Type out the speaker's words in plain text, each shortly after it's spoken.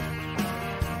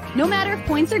No matter if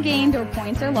points are gained or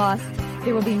points are lost,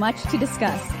 there will be much to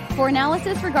discuss. For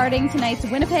analysis regarding tonight's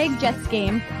Winnipeg Jets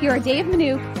game, here are Dave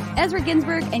Manouk, Ezra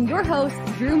Ginsburg, and your host,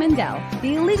 Drew Mindell.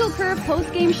 The Illegal Curve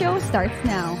post-game show starts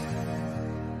now.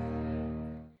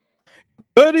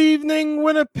 Good evening,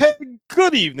 Winnipeg.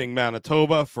 Good evening,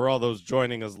 Manitoba. For all those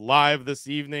joining us live this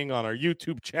evening on our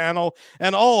YouTube channel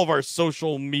and all of our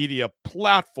social media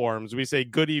platforms, we say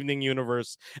good evening,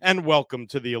 universe, and welcome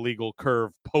to the Illegal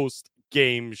Curve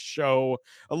post-game show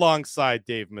alongside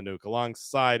Dave Manouk,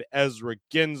 alongside Ezra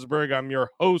Ginsburg. I'm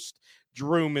your host,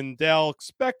 Drew Mindell.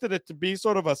 Expected it to be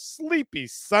sort of a sleepy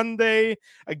Sunday,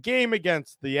 a game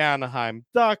against the Anaheim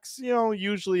Ducks. You know,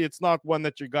 usually it's not one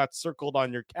that you got circled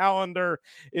on your calendar.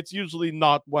 It's usually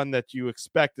not one that you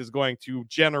expect is going to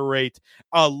generate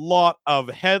a lot of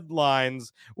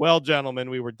headlines. Well, gentlemen,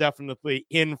 we were definitely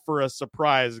in for a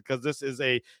surprise because this is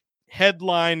a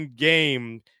headline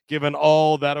game given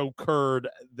all that occurred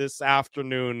this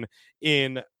afternoon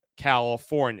in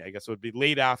California. I guess it would be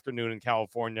late afternoon in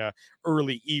California,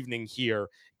 early evening here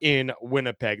in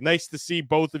Winnipeg. Nice to see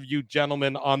both of you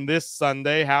gentlemen on this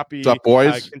Sunday. Happy What's up,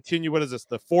 boys? Continue. What is this?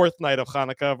 The fourth night of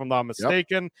Hanukkah, if I'm not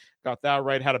mistaken. Yep. Got that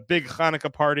right. Had a big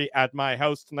Hanukkah party at my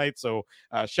house tonight. So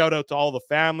shout out to all the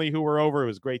family who were over. It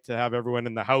was great to have everyone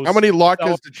in the house. How many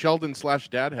latkes did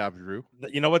Sheldon/Dad have, Drew?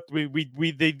 You know what? The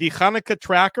Hanukkah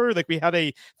tracker, like we had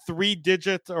a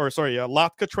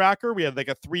latka tracker. We had like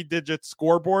a 3-digit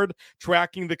scoreboard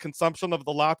tracking the consumption of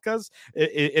the latkes.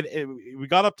 We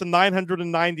got up to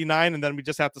 999, and then we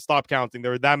just had to stop counting.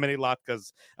 There were that many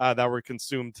latkes that were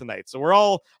consumed tonight. So we're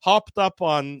all hopped up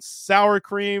on sour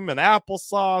cream and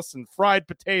applesauce and fried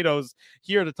potatoes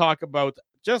here to talk about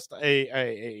just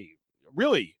a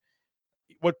really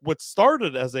what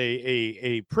started as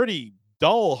a pretty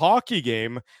dull hockey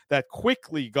game that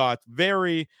quickly got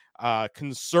very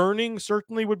concerning,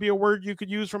 certainly would be a word you could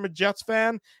use from a Jets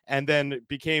fan, and then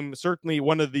became certainly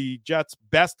one of the Jets'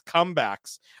 best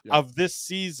comebacks of this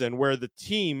season, where the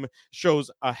team shows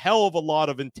a hell of a lot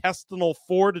of intestinal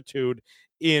fortitude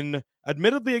in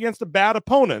admittedly against a bad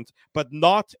opponent, but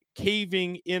not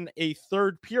caving in a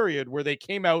third period where they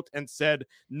came out and said,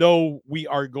 no, we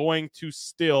are going to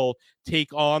still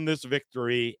take on this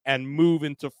victory and move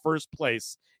into first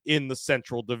place in the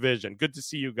Central Division. Good to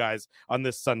see you guys on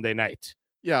this Sunday night.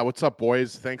 Yeah, what's up,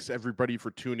 boys? Thanks, everybody, for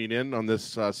tuning in on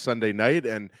this Sunday night.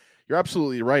 And you're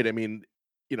absolutely right. I mean,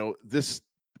 you know, this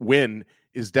win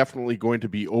is definitely going to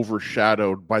be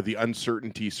overshadowed by the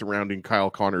uncertainty surrounding Kyle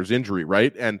Connor's injury,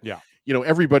 right? And, you know,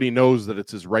 everybody knows that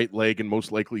it's his right leg and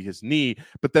most likely his knee.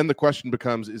 But then the question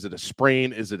becomes, is it a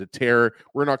sprain? Is it a tear?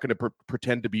 We're not going to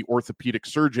pretend to be orthopedic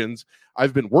surgeons.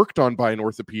 I've been worked on by an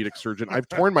orthopedic surgeon. I've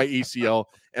torn my ACL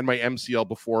and my MCL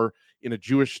before in a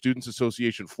Jewish Students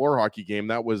Association floor hockey game.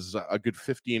 That was a good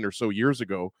 15 or so years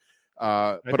ago.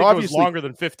 But obviously, it was longer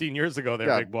than 15 years ago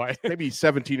there, big boy. Maybe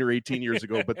 17 or 18 years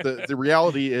ago. But the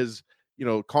reality is, you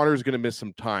know, Connor's going to miss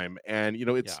some time. And, you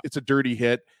know, it's a dirty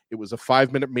hit. It was a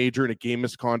 5-minute major and a game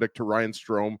misconduct to Ryan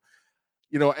Strome.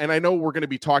 You know, and I know we're going to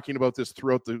be talking about this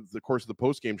throughout the course of the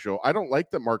postgame show. I don't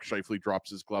like that Mark Scheifele drops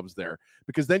his gloves there,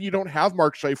 because then you don't have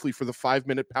Mark Scheifele for the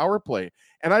 5-minute power play.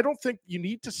 And I don't think you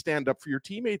need to stand up for your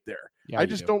teammate there. I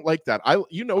just don't like that. I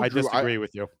Drew, disagree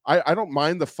with you. I don't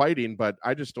mind the fighting, but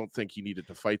I just don't think he needed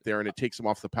to fight there, and it takes him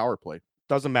off the power play.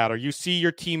 Doesn't matter. You see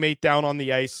your teammate down on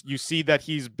the ice. You see that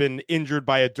he's been injured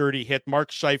by a dirty hit. Mark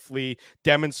Scheifele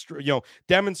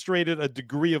demonstrated a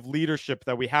degree of leadership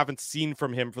that we haven't seen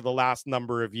from him for the last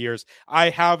number of years. I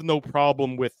have no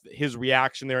problem with his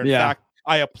reaction there. In fact,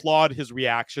 I applaud his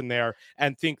reaction there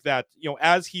and think that, you know,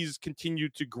 as he's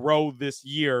continued to grow this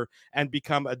year and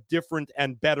become a different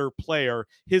and better player,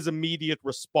 his immediate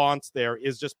response there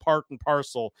is just part and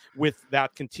parcel with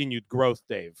that continued growth,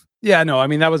 Dave. Yeah, no, I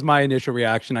mean, that was my initial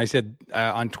reaction. I said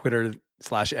on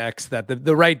Twitter/X that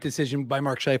the right decision by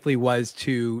Mark Scheifele was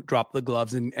to drop the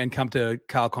gloves and come to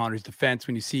Kyle Connor's defense.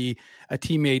 When you see a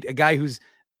teammate, a guy who's,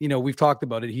 you know, we've talked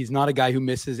about it, he's not a guy who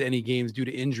misses any games due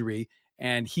to injury,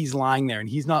 and he's lying there and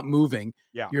he's not moving.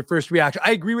 Your first reaction,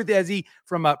 I agree with Ezzy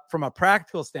from a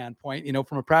practical standpoint. You know,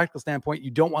 from a practical standpoint, you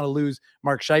don't want to lose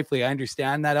Mark Scheifele. I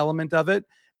understand that element of it,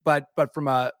 but from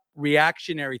a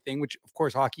reactionary thing, which of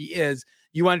course hockey is,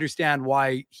 you understand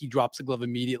why he drops the glove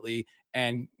immediately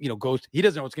and, you know, goes. He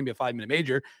doesn't know it's going to be a 5-minute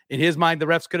major. In his mind, the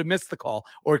refs could have missed the call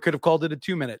or could have called it a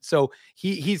 2-minute. So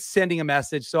he's sending a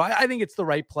message. So I think it's the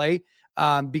right play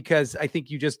because I think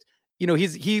you just, you know,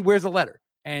 he wears a letter.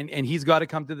 And he's got to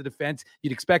come to the defense.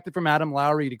 You'd expect it from Adam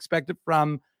Lowry. You'd expect it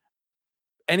from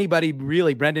anybody,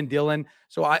 really, Brendan Dillon.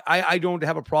 So I don't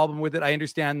have a problem with it. I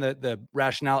understand the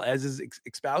rationale as is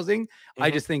espousing.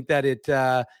 I just think that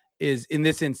is in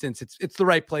this instance, it's the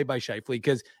right play by Scheifele,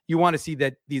 because you want to see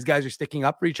that these guys are sticking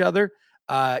up for each other,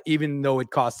 even though it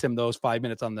costs him those 5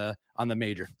 minutes on the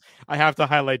major. I have to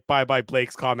highlight bye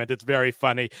Blake's comment. It's very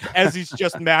funny. Ezzy's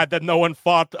just mad that no one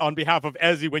fought on behalf of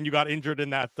Ezzy when you got injured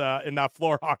in that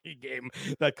floor hockey game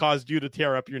that caused you to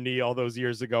tear up your knee all those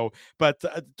years ago. But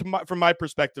from my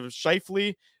perspective,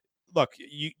 Scheifele, look,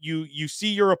 you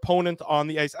see your opponent on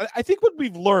the ice. I think what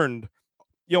we've learned,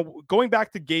 going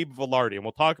back to Gabe Vilardi, and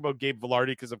we'll talk about Gabe Vilardi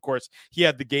because, of course, he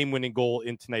had the game-winning goal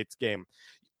in tonight's game.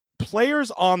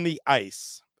 Players on the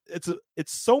ice, it's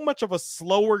so much of a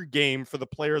slower game for the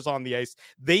players on the ice.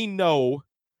 They know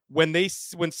when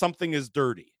something is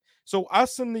dirty. So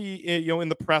us in the in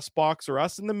the press box, or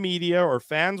us in the media, or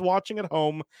fans watching at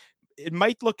home, it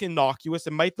might look innocuous,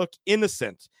 it might look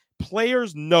innocent.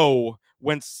 Players know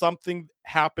when something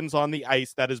happens on the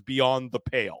ice that is beyond the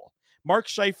pale. Mark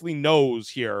Scheifele knows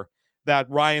here that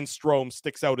Ryan Strome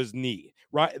sticks out his knee,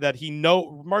 right?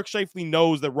 Mark Scheifele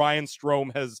knows that Ryan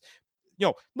Strome has,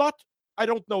 I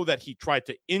don't know that he tried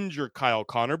to injure Kyle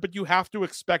Connor, but you have to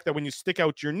expect that when you stick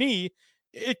out your knee,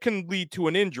 it can lead to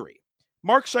an injury.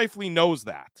 Mark Scheifele knows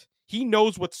that. He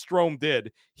knows what Strome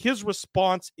did. His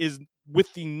response is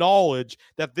with the knowledge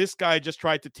that this guy just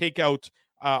tried to take out,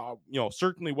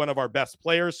 certainly one of our best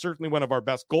players, certainly one of our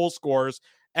best goal scorers,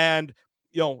 and,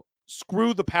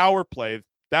 screw the power play.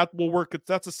 That will work.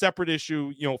 That's a separate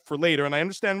issue, for later. And I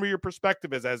understand where your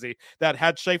perspective is, Ezzy, that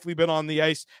had Scheifele been on the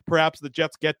ice, perhaps the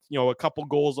Jets get, a couple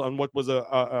goals on what was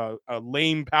a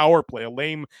lame power play, a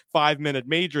lame 5-minute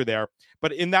major there.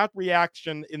 But in that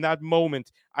reaction, in that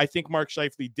moment, I think Mark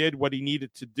Scheifele did what he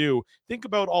needed to do. Think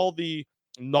about all the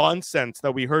nonsense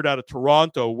that we heard out of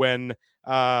Toronto when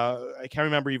I can't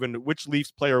remember even which Leafs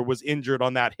player was injured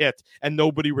on that hit, and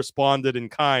nobody responded in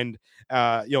kind.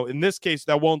 In this case,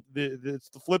 that won't. It's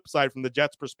the flip side from the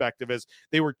Jets' perspective is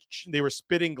they were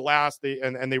spitting glass.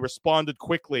 They responded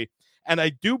quickly, and I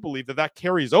do believe that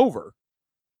carries over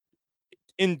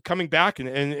in coming back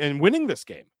and winning this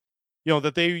game.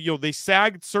 That they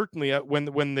sagged certainly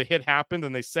when the hit happened,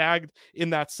 and they sagged in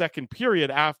that second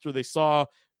period after they saw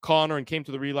Connor and came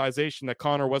to the realization that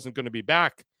Connor wasn't going to be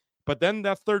back. But then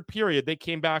that third period, they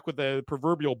came back with a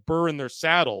proverbial burr in their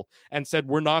saddle and said,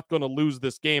 we're not going to lose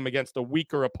this game against a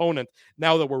weaker opponent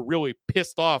now that we're really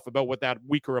pissed off about what that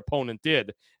weaker opponent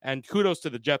did. And kudos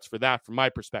to the Jets for that, from my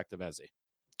perspective, Ezzy.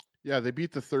 Yeah, they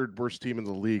beat the third worst team in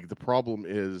the league. The problem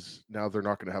is now they're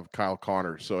not going to have Kyle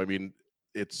Connor. So, I mean,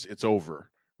 it's over,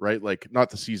 right? Like,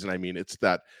 not the season. I mean, it's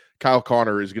that Kyle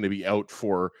Connor is going to be out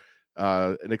for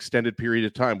an extended period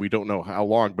of time. We don't know how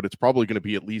long, but it's probably going to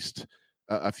be at least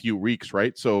a few weeks,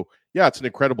 right? So yeah, it's an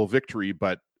incredible victory,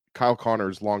 but Kyle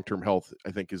Connor's long-term health,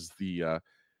 I think, is the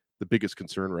biggest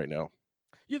concern right now.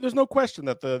 Yeah, there's no question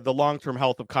that the long-term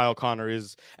health of Kyle Connor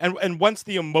is, and once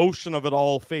the emotion of it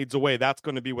all fades away, that's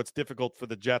going to be what's difficult for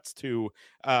the Jets to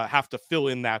have to fill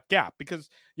in that gap, because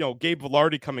Gabe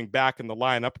Vilardi coming back in the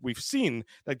lineup, we've seen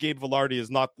that Gabe Vilardi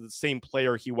is not the same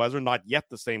player he was, or not yet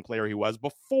the same player he was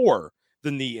before the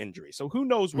knee injury. So who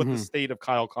knows what the state of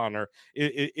Kyle Connor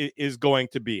is going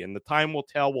to be, and the time will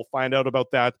tell. We'll find out about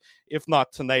that, if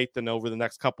not tonight, then over the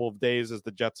next couple of days, as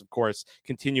the Jets, of course,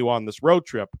 continue on this road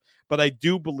trip. But I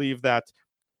do believe that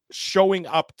showing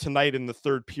up tonight in the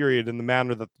third period in the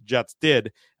manner that the Jets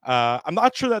did, I'm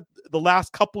not sure that the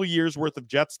last couple of years worth of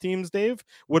Jets teams, Dave,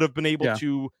 would have been able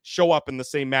to show up in the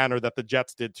same manner that the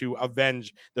Jets did to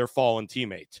avenge their fallen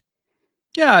teammate.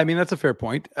 Yeah, I mean, that's a fair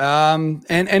point.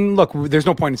 And look, there's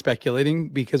no point in speculating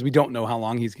because we don't know how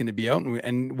long he's going to be out,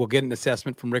 and we'll get an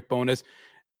assessment from Rick Bowness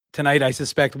tonight. I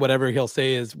suspect whatever he'll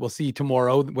say is we'll see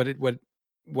tomorrow what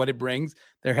it brings.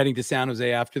 They're heading to San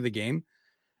Jose after the game,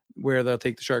 where they'll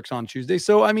take the Sharks on Tuesday.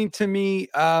 So, I mean, to me,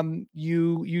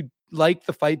 you like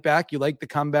the fight back. You like the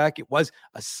comeback. It was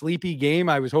a sleepy game.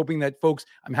 I was hoping that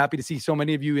I'm happy to see so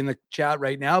many of you in the chat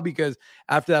right now, because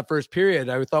after that first period,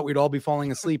 I thought we'd all be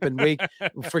falling asleep and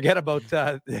forget about,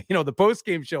 the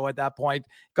post-game show at that point.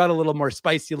 Got a little more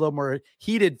spicy, a little more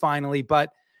heated finally. But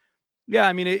yeah,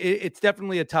 I mean, it's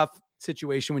definitely a tough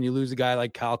situation when you lose a guy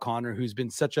like Kyle Connor, who's been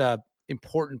such a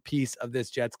important piece of this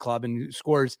Jets club and who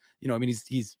scores,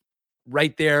 he's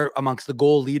right there amongst the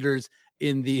goal leaders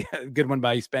in the good one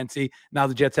by Spency. Now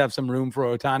the Jets have some room for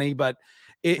Ohtani, but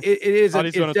it is. I thought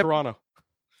he's going to Toronto.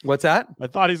 What's that? I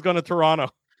thought he's going to Toronto.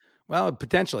 Well,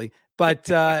 potentially, but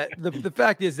the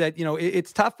fact is that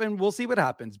it's tough, and we'll see what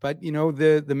happens. But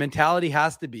the mentality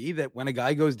has to be that when a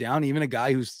guy goes down, even a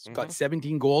guy who's got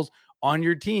 17 goals on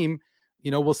your team,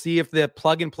 we'll see if the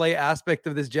plug and play aspect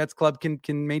of this Jets club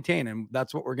can maintain, and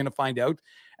that's what we're going to find out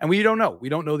And we don't know. We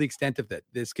don't know the extent of that.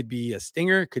 This could be a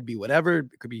stinger, could be whatever.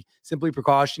 It could be simply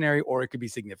precautionary, or it could be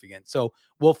significant. So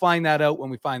we'll find that out when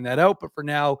we find that out. But for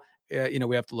now,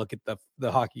 we have to look at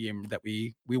the hockey game that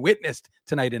we witnessed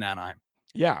tonight in Anaheim.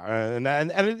 Yeah,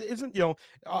 and it isn't,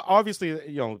 obviously,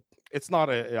 it's not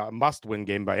a must-win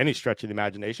game by any stretch of the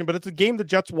imagination, but it's a game the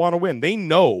Jets want to win. They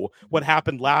know what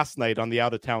happened last night on the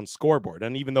out-of-town scoreboard,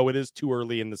 and even though it is too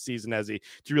early in the season to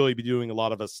really be doing a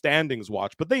lot of a standings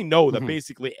watch, but they know that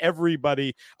basically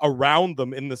everybody around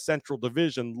them in the Central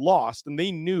Division lost, and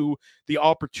they knew the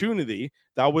opportunity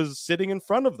that was sitting in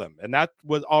front of them, and that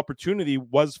opportunity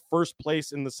was first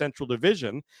place in the Central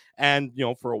Division. And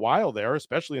for a while there,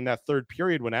 especially in that third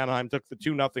period when Anaheim took the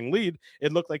 2-0 lead,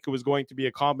 it looked like it was going to be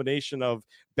a combination of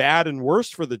bad and worse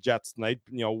for the Jets tonight.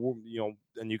 And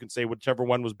you can say whichever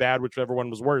one was bad, whichever one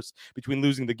was worse, between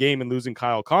losing the game and losing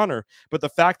Kyle Connor. But the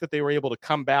fact that they were able to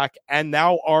come back and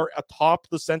now are atop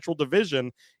the Central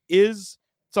Division is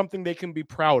something they can be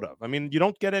proud of. I mean, you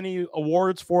don't get any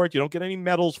awards for it, you don't get any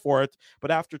medals for it,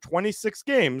 but after 26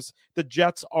 games, the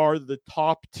Jets are the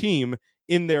top team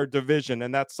in their division,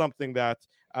 and that's something that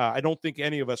I don't think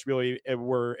any of us really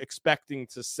were expecting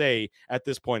to say at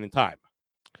this point in time.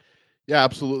 Yeah,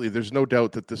 absolutely. There's no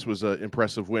doubt that this was an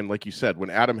impressive win. Like you said, when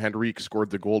Adam Henrique scored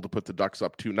the goal to put the Ducks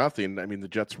up 2-0, I mean, the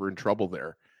Jets were in trouble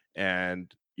there.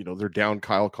 And they're down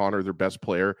Kyle Connor, their best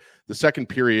player. The second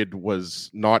period was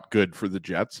not good for the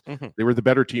Jets. They were the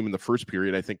better team in the first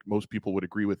period. I think most people would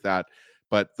agree with that.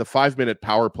 But the 5-minute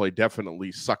power play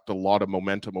definitely sucked a lot of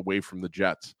momentum away from the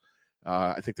Jets.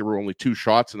 I think there were only 2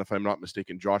 shots, and if I'm not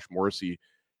mistaken, Josh Morrissey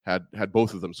had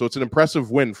both of them. So it's an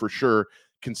impressive win for sure,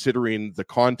 considering the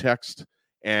context.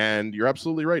 And you're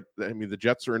absolutely right. I mean, the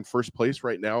Jets are in first place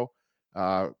right now.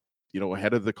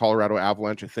 Ahead of the Colorado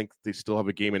Avalanche. I think they still have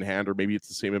a game in hand, or maybe it's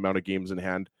the same amount of games in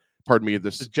hand. Pardon me,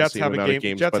 the Jets have a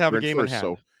game. Jets have a game in hand.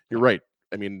 So you're right.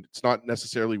 I mean, it's not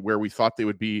necessarily where we thought they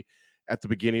would be at the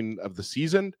beginning of the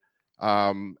season.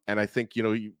 And I think,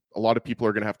 a lot of people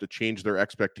are going to have to change their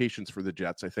expectations for the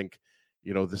Jets. I think,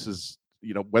 this is,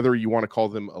 whether you want to call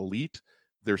them elite,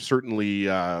 they're certainly,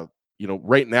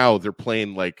 right now they're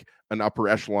playing like an upper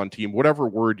echelon team, whatever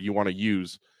word you want to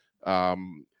use. They're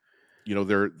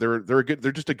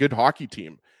just a good hockey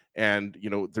team, and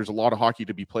there's a lot of hockey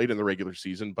to be played in the regular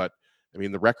season, but I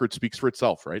mean the record speaks for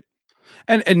itself, right?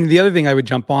 And the other thing I would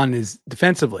jump on is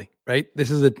defensively, right? This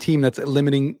is a team that's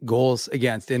limiting goals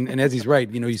against, and as he's right,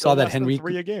 you saw that Henry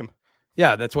 3 a game.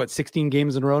 Yeah, that's what 16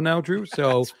 games in a row now, Drew.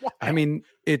 So I mean,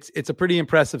 it's a pretty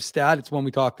impressive stat. It's one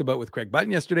we talked about with Craig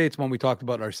Button yesterday. It's one we talked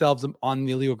about ourselves on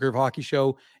the Illegal Curve Hockey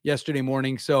Show yesterday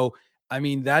morning. So I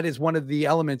mean, that is one of the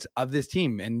elements of this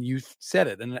team, and you said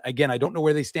it. And again, I don't know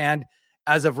where they stand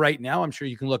as of right now. I'm sure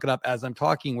you can look it up as I'm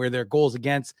talking, where their goals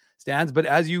against stands. But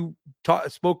as you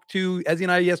spoke to Ezzy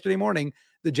and I yesterday morning,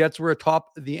 the Jets were atop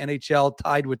the NHL,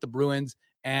 tied with the Bruins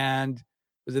and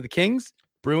was it the Kings?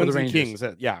 Bruins and Kings.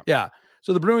 Yeah.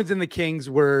 So the Bruins and the Kings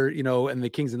were, and the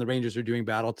Kings and the Rangers are doing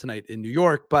battle tonight in New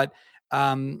York. But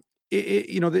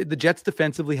the Jets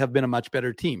defensively have been a much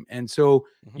better team. And so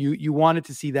you wanted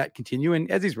to see that continue.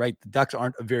 And as he's right, the Ducks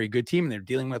aren't a very good team, and they're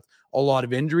dealing with a lot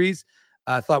of injuries.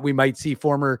 I thought we might see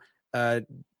former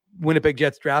Winnipeg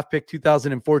Jets draft pick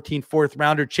 2014 fourth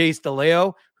rounder Chase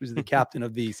DeLeo, who's the captain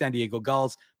of the San Diego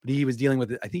Gulls, but he was dealing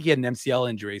with it. I think he had an MCL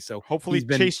injury. So hopefully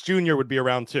Chase Jr. would be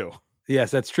around too. Yes,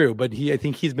 that's true. But I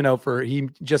think he's been out he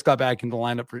just got back in the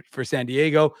lineup for San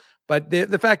Diego. But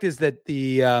the fact is that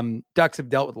the Ducks have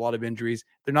dealt with a lot of injuries.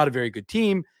 They're not a very good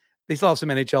team. They still have some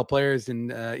NHL players,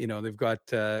 and they've got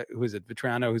who is it,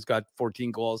 Vetrano, who's got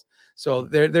 14 goals. So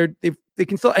they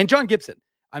can still, and John Gibson.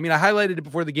 I mean, I highlighted it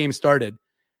before the game started.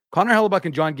 Connor Hellebuyck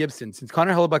and John Gibson. Since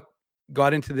Connor Hellebuyck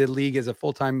got into the league as a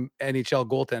full-time NHL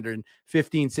goaltender in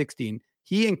 15-16,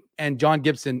 he and John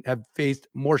Gibson have faced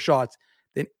more shots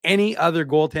than any other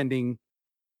goaltending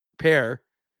pair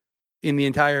in the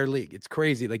entire league. It's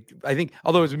crazy. Like, I think,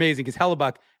 although it's amazing because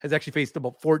Hellebuyck has actually faced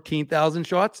about 14,000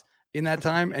 shots in that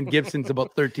time, and Gibson's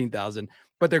about 13,000.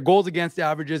 But their goals against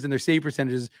averages and their save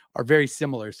percentages are very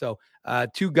similar. So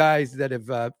 2 guys that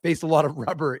have faced a lot of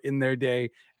rubber in their day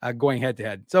going head to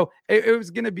head. So it was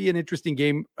going to be an interesting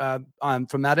game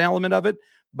from that element of it.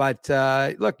 But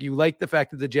look, you like the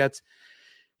fact that the Jets,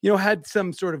 had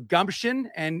some sort of gumption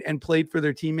and played for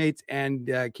their teammates and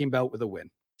came out with a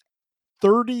win.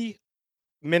 30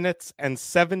 minutes and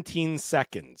 17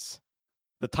 seconds,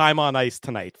 the time on ice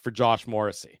tonight for Josh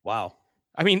Morrissey. Wow.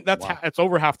 I mean, it's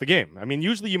over half the game. I mean,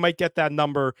 usually you might get that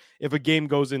number if a game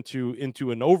goes into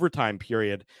an overtime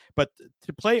period, but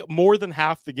to play more than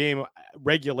half the game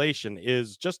regulation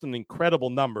is just an incredible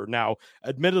number. Now,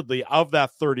 admittedly, of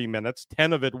that 30 minutes,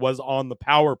 10 of it was on the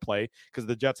power play because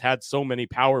the Jets had so many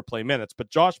power play minutes, but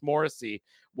Josh Morrissey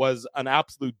was an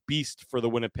absolute beast for the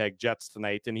Winnipeg Jets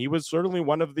tonight, and he was certainly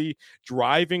one of the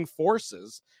driving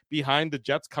forces behind the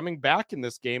Jets coming back in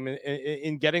this game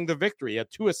in getting the victory. He had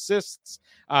 2 assists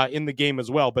in the game as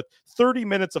well, but 30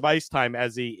 minutes of ice time,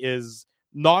 as he is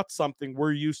not something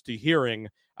we're used to hearing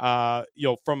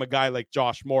from a guy like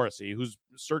Josh Morrissey, who's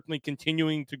certainly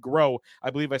continuing to grow. I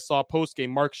believe I saw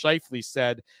post-game Mark Scheifele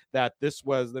said that this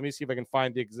was, let me see if I can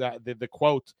find the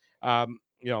quote,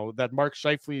 that Mark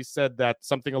Scheifele said that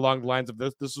something along the lines of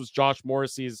this was Josh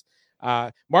Morrissey's.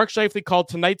 Mark Scheifele called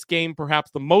tonight's game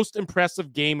perhaps the most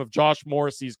impressive game of Josh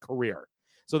Morrissey's career.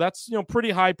 So that's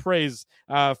pretty high praise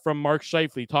from Mark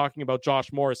Scheifele talking about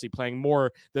Josh Morrissey playing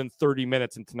more than 30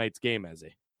 minutes in tonight's game,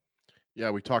 Ezzy. Yeah,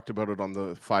 we talked about it on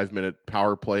the 5-minute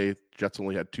power play. Jets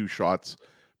only had 2 shots.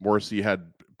 Morrissey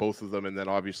had both of them, and then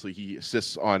obviously he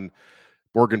assists on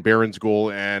Morgan Barron's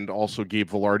goal and also Gabe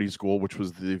Velarde's goal, which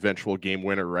was the eventual game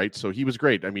winner, right? So he was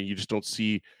great. I mean, you just don't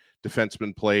see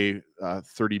defensemen play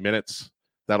 30 minutes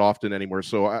that often anymore.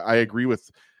 So I agree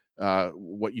with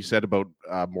what you said about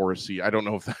Morrissey. I don't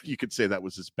know if you could say that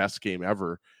was his best game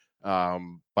ever,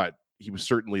 but he was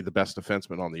certainly the best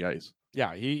defenseman on the ice.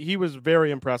 Yeah, he was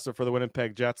very impressive for the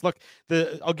Winnipeg Jets. Look,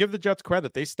 I'll give the Jets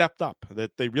credit. They stepped up.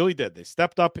 That they really did. They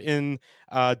stepped up in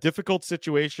a difficult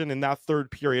situation in that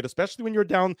third period, especially when you're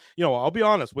down. I'll be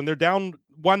honest, when they're down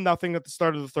 1-0 at the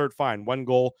start of the third, fine. 1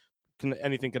 goal,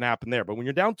 anything can happen there. But when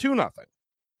you're down 2-0,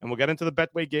 and we'll get into the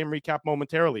Betway game recap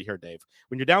momentarily here, Dave.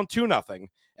 When you're down 2-0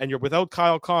 and you're without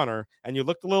Kyle Connor and you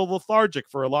looked a little lethargic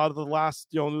for a lot of the last,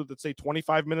 let's say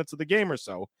 25 minutes of the game or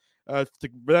so, to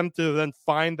them to then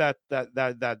find that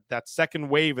second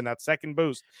wave and that second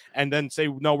boost and then say,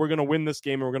 no, we're going to win this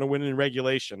game and we're going to win in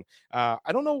regulation.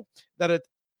 I don't know that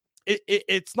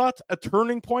it's not a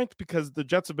turning point because the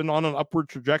Jets have been on an upward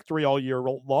trajectory all year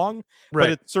long, right. But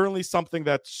it's certainly something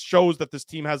that shows that this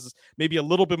team has maybe a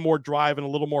little bit more drive and a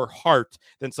little more heart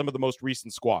than some of the most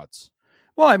recent squads.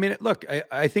 Well, I mean, look,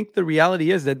 I think the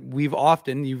reality is that we've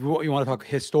often, you want to talk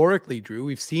historically, Drew,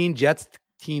 we've seen Jets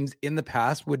teams in the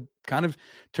past would kind of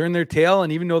turn their tail,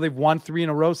 and even though they've won 3 in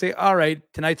a row, say, all right,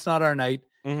 tonight's not our night.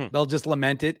 Mm-hmm. They'll just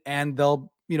lament it and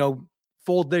they'll,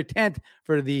 fold their tent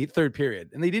for the third period.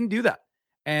 And they didn't do that.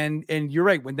 And you're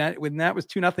right. When that was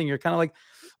 2-0, you're kind of like,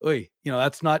 oy,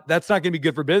 that's not going to be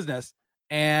good for business.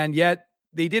 And yet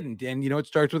they didn't. And, it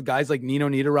starts with guys like Nino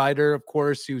Niederreiter, of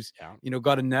course, who's,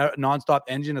 got a nonstop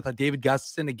engine. I thought David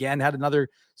Gustafson again had another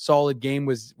solid game,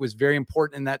 was very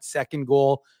important in that second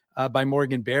goal by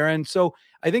Morgan Barron. So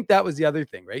I think that was the other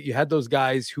thing, right? You had those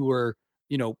guys who were,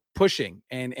 pushing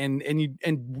and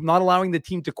not allowing the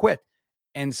team to quit.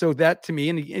 And so that to me,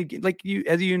 and like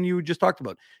you just talked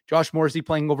about, Josh Morrissey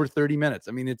playing over 30 minutes.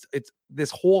 I mean, it's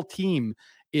this whole team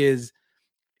is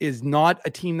not a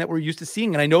team that we're used to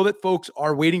seeing. And I know that folks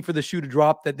are waiting for the shoe to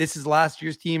drop, that this is last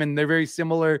year's team and they're very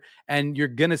similar and you're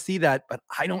going to see that, but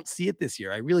I don't see it this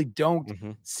year. I really don't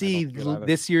see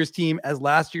this year's team as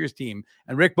last year's team.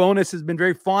 And Rick Bowness has been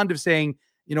very fond of saying,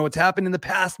 it's happened in the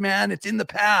past, man, it's in the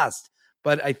past.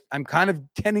 But I'm kind of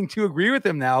tending to agree with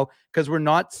him now because we're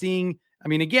not seeing. I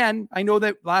mean, again, I know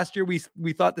that last year we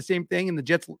thought the same thing, and the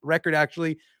Jets record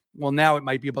actually, well, now it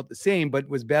might be about the same, but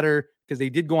was better because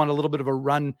they did go on a little bit of a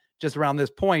run just around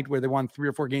this point where they won 3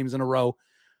 or 4 games in a row,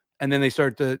 and then they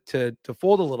start to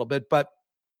fold a little bit. But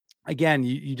again,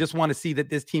 you just want to see that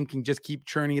this team can just keep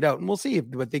churning it out, and we'll see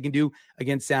what they can do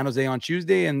against San Jose on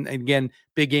Tuesday, and again,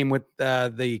 big game with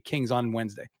the Kings on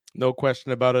Wednesday. No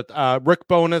question about it. Rick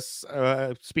Bowness,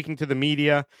 speaking to the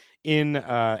media in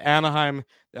Anaheim,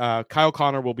 Kyle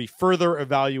Connor will be further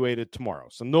evaluated tomorrow.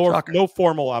 So no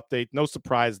formal update, no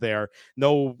surprise there,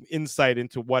 no insight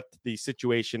into what the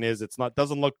situation is.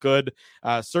 Doesn't look good,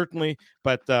 certainly,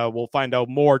 but we'll find out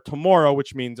more tomorrow,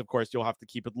 which means, of course, you'll have to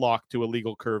keep it locked to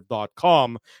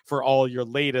illegalcurve.com for all your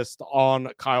latest on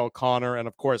Kyle Connor. And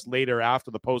of course, later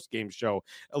after the post-game show,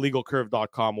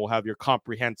 illegalcurve.com will have your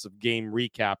comprehensive game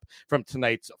recap from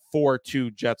tonight's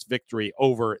 4-2 Jets victory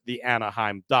over the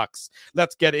Anaheim Ducks.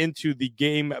 Let's get into the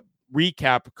game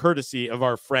recap courtesy of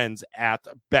our friends at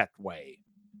Betway.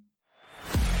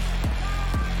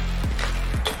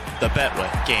 The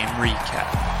Betway game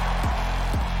recap.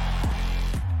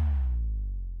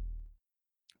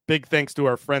 Big thanks to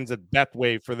our friends at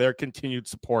Betway for their continued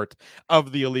support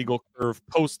of the Illegal Curve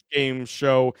post-game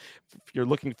show. If you're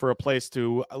looking for a place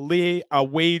to lay a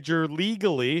wager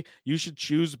legally, you should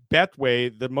choose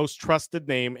Betway, the most trusted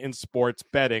name in sports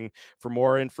betting. For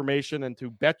more information and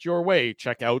to bet your way,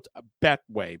 check out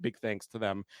Betway. Big thanks to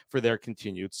them for their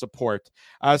continued support.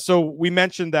 So we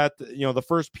mentioned that, the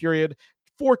first period,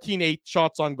 14-8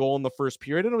 shots on goal in the first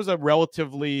period, and it was a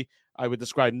relatively, I would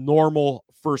describe, normal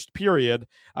first period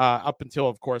up until,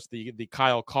 of course, the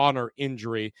Kyle Connor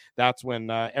injury. That's when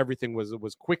everything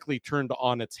was quickly turned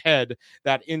on its head.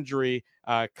 That injury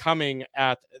coming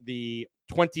at the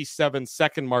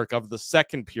 27-second mark of the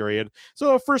second period.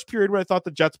 So the first period where I thought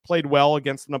the Jets played well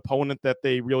against an opponent that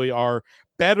they really are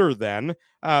better than.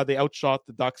 They outshot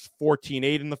the Ducks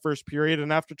 14-8 in the first period,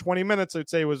 and after 20 minutes, I'd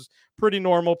say it was pretty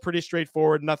normal, pretty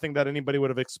straightforward. Nothing that anybody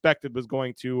would have expected was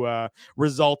going to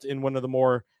result in one of the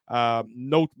more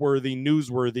noteworthy,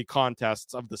 newsworthy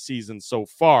contests of the season so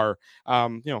far.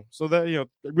 So that,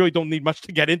 really don't need much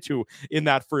to get into in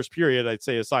that first period, I'd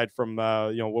say, aside from,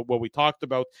 what we talked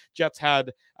about. Jets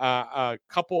had a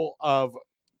couple of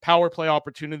power play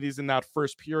opportunities in that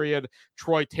first period.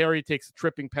 Troy Terry takes a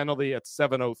tripping penalty at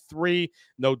 7:03.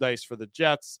 No dice for the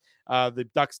Jets. The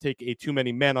Ducks take a too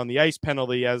many men on the ice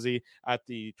penalty at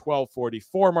the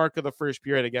 12:44 mark of the first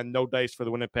period. Again, no dice for the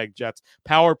Winnipeg Jets.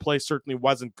 Power play certainly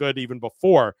wasn't good even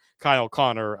before Kyle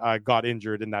Connor got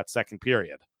injured in that second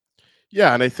period.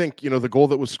 Yeah, and I think, the goal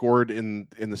that was scored in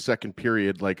the second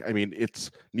period,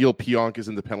 it's Neil Pionk is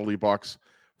in the penalty box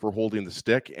for holding the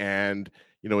stick, and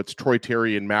it's Troy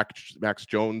Terry and Max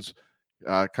Jones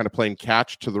kind of playing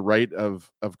catch to the right of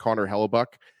Connor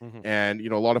Hellebuck. Mm-hmm. And,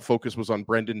 a lot of focus was on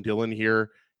Brendan Dillon here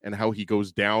and how he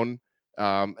goes down.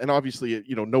 And obviously,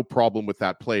 no problem with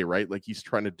that play, right? Like, he's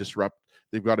trying to disrupt.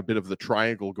 They've got a bit of the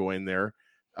triangle going there.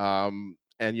 And,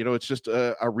 it's just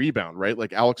a rebound, right?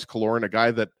 Like Alex Killorn, a guy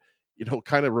that,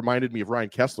 kind of reminded me of Ryan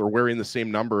Kessler, wearing the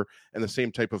same number and the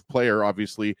same type of player,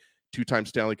 obviously two-time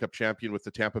Stanley Cup champion with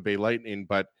the Tampa Bay Lightning.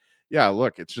 But yeah,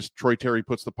 look, it's just Troy Terry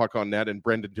puts the puck on net, and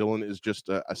Brendan Dillon is just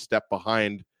a step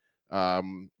behind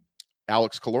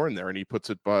Alex Killorn there, and he puts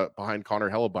it behind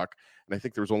Connor Hellebuck. And I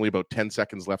think there was only about 10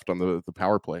 seconds left on the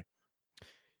power play.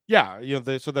 Yeah,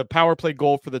 so the power play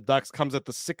goal for the Ducks comes at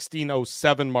the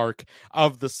 16:07 mark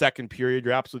of the second period.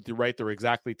 You're absolutely right. There were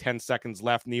exactly 10 seconds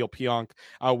left. Neil Pionk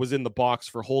was in the box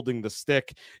for holding the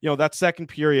stick. That second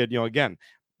period, again,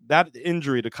 that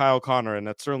injury to Kyle Connor, and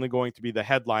that's certainly going to be the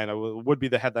headline. Would be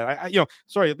the headline.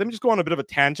 Sorry, let me just go on a bit of a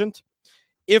tangent.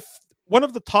 If one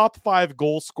of the top 5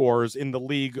 goal scorers in the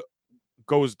league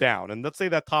goes down, and let's say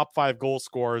that top 5 goal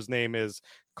scorer's name is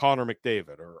Connor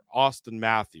McDavid or Austin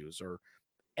Matthews or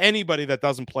anybody that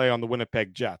doesn't play on the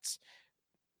Winnipeg Jets,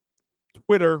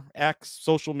 Twitter, X,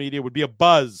 social media would be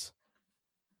abuzz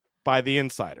by the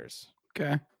insiders.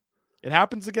 Okay. It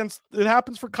happens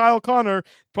for Kyle Connor,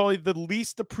 probably the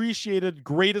least appreciated,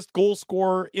 greatest goal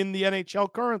scorer in the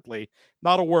NHL currently.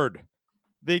 Not a word.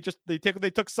 They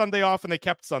took Sunday off and they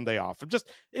kept Sunday off.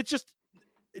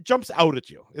 It jumps out at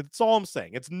you. It's all I'm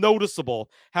saying. It's noticeable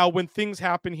how when things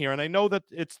happen here, and I know that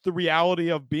it's the reality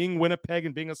of being Winnipeg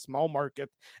and being a small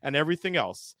market and everything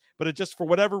else, but it just, for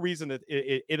whatever reason,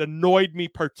 it annoyed me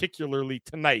particularly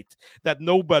tonight that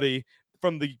nobody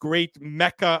from the great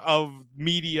mecca of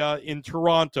media in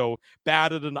Toronto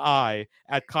batted an eye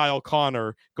at Kyle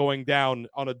Connor going down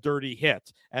on a dirty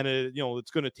hit. And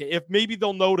it's going to take, if maybe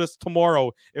they'll notice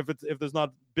tomorrow if there's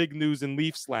not big news in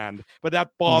Leafs land, but that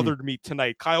bothered me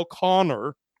tonight. Kyle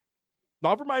Connor,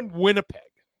 never mind Winnipeg.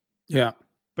 Yeah.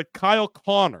 But Kyle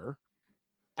Connor,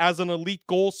 as an elite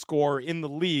goal scorer in the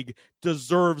league,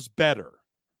 deserves better.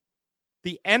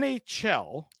 The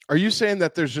NHL. Are you saying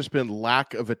that there's just been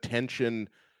lack of attention,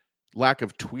 lack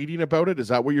of tweeting about it? Is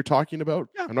that what you're talking about?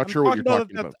 Yeah, I'm not sure what you're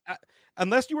talking about.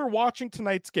 Unless you were watching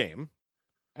tonight's game,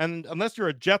 and unless you're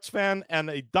a Jets fan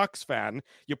and a Ducks fan,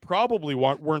 you probably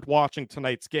weren't watching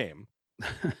tonight's game.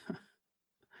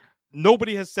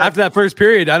 Nobody has said... After that first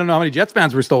period, I don't know how many Jets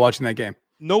fans were still watching that game.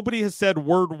 Nobody has said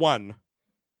word one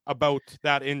about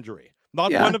that injury.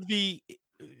 Not one of the...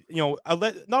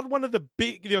 not one of the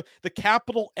big, the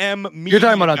capital M media. You're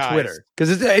talking about guys. on Twitter,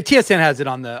 because TSN has it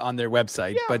on their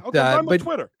website. Yeah, but okay, I'm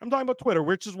talking about Twitter,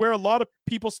 which is where a lot of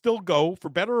people still go, for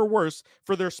better or worse,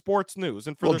 for their sports news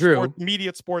and for their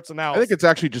immediate sports analysis. I think it's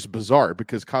actually just bizarre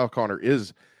because Kyle Connor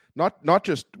is not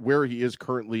just where he is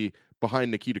currently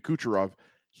behind Nikita Kucherov.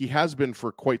 He has been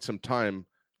for quite some time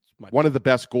one of the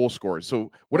best goal scorers.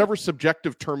 So whatever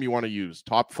subjective term you want to use,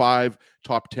 top 5,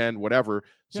 top 10, whatever.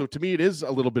 So to me, it is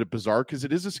a little bit bizarre because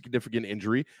it is a significant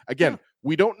injury. Again,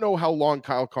 we don't know how long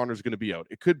Kyle Connor is going to be out.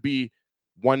 It could be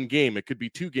one game. It could be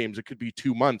 2 games. It could be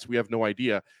 2 months. We have no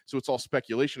idea. So it's all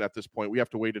speculation at this point. We have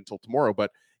to wait until tomorrow.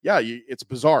 But yeah, it's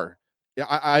bizarre. Yeah,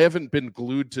 I haven't been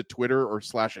glued to Twitter or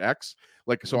 /X.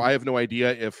 So I have no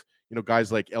idea if,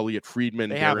 guys like Elliot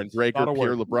Friedman, Darren Drager,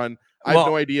 Pierre LeBrun, I have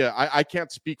no idea. I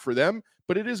can't speak for them,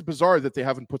 but it is bizarre that they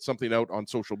haven't put something out on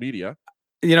social media.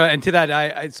 And to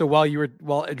that, so while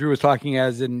Drew was talking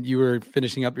and you were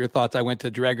finishing up your thoughts, I went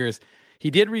to Drager's. He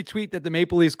did retweet that the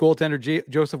Maple Leafs goaltender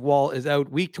Joseph Wall is out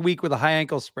week to week with a high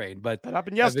ankle sprain, but that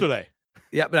happened yesterday.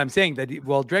 Yeah, but I'm saying that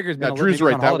Drager's been. Drew's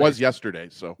right. That was yesterday.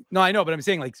 So no, I know, but I'm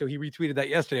saying so he retweeted that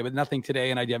yesterday, but nothing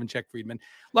today, and I haven't checked Friedman.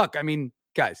 Look, I mean,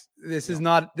 guys, this is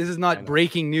not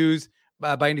breaking news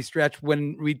by any stretch.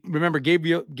 When we remember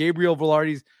Gabriel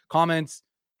Velarde's comments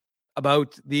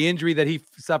about the injury that he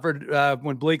suffered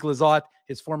when Blake Lizotte,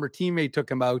 his former teammate,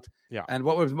 took him out. Yeah, and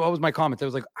what was my comment? I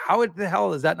was like, how the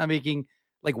hell is that not making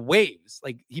waves?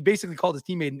 He basically called his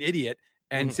teammate an idiot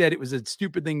and said it was a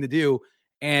stupid thing to do.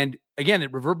 And again,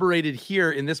 it reverberated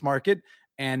here in this market,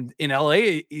 and in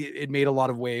LA, it made a lot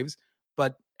of waves,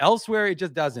 but elsewhere it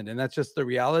just doesn't. And that's just the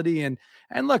reality. And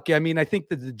look, I mean, I think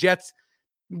that the Jets,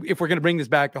 if we're going to bring this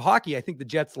back to hockey, I think the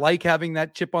Jets like having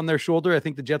that chip on their shoulder. I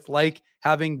think the Jets like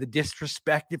having the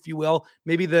disrespect, if you will.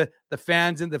 Maybe the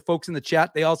fans and the folks in the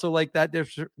chat, they also like that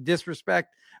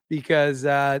disrespect because,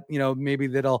 maybe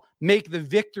that'll make the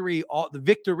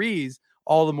victories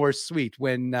all the more sweet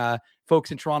when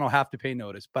folks in Toronto have to pay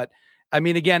notice. But I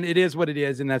mean, again, it is what it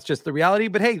is, and that's just the reality.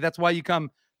 But hey, that's why you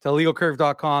come to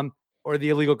illegalcurve.com or the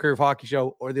Illegal Curve Hockey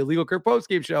Show or the Illegal Curve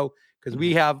Postgame Show, because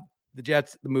we have the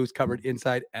Jets, the Moose covered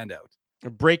inside and out.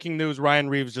 Breaking news,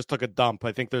 Ryan Reeves just took a dump.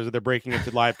 I think they're breaking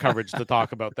into live coverage to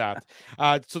talk about that.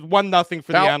 So 1-0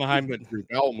 for the Anaheim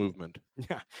movement.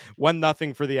 Yeah,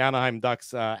 1-0 for the Anaheim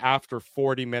Ducks after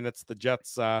 40 minutes. The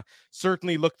Jets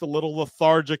certainly looked a little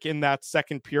lethargic in that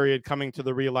second period, coming to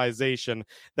the realization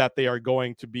that they are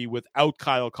going to be without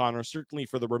Kyle Connor, certainly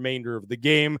for the remainder of the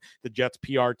game. The Jets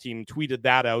PR team tweeted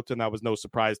that out, and that was no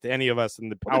surprise to any of us in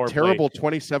the power play. Terrible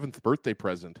 27th birthday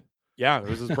present. Yeah, it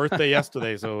was his birthday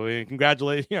yesterday, so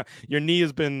congratulations. Yeah, your knee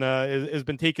has been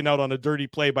taken out on a dirty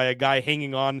play by a guy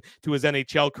hanging on to his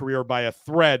NHL career by a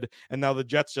thread, and now the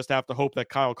Jets just have to hope that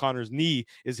Kyle Connor's knee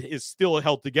is still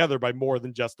held together by more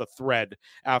than just a thread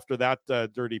after that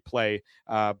dirty play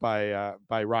by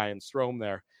Ryan Strome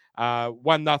there.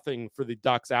 1-0 for the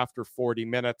Ducks after 40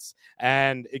 minutes,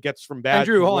 and it gets from bad.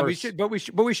 Andrew, to hold worse.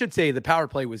 on. We should say the power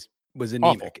play was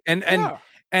anemic,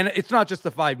 and it's not just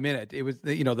the 5-minute. It was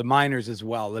the minors as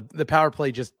well. The power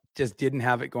play just didn't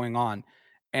have it going on,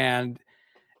 and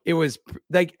it was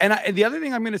and the other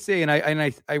thing I'm going to say, and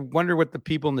I wonder what the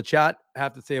people in the chat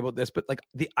have to say about this, but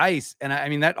the ice, and I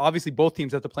mean that obviously both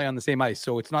teams have to play on the same ice,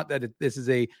 so it's not that this is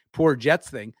a poor Jets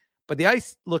thing, but the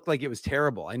ice looked like it was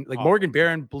terrible. And Morgan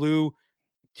Barron blew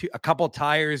a couple of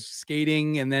tires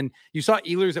skating, and then you saw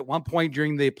Ehlers at one point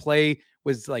during the play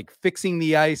was fixing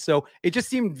the ice. So it just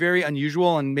seemed very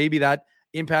unusual, and maybe that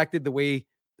impacted the way,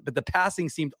 but the passing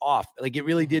seemed off. It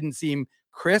really didn't seem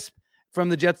crisp from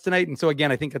the Jets tonight. And so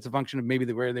again, I think that's a function of maybe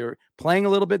where they were playing a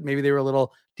little bit. Maybe they were a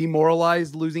little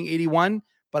demoralized losing 81,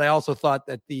 but I also thought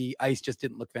that the ice just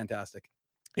didn't look fantastic.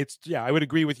 I would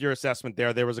agree with your assessment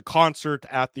there. There was a concert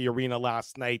at the arena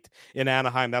last night in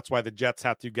Anaheim. That's why the Jets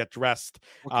had to get dressed.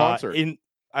 What concert?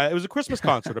 It was a Christmas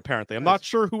concert, apparently. I'm not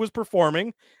sure who was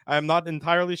performing. I'm not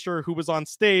entirely sure who was on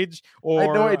stage. I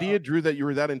had no idea, Drew, that you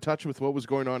were that in touch with what was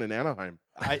going on in Anaheim.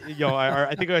 I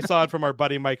think I saw it from our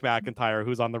buddy Mike McIntyre,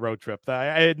 who's on the road trip.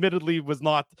 I admittedly was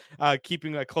not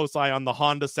keeping a close eye on the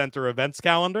Honda Center events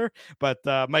calendar, but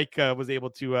Mike was able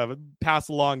to pass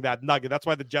along that nugget. That's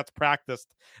why the Jets practiced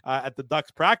at the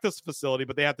Ducks practice facility,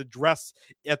 but they had to dress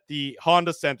at the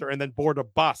Honda Center and then board a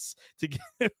bus to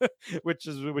get, which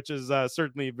is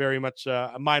certainly very much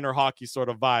a minor hockey sort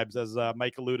of vibes, as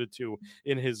Mike alluded to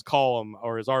in his column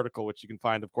or his article, which you can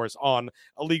find, of course, on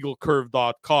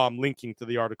illegalcurve.com, linking to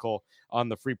the article on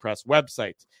the Free Press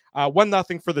website.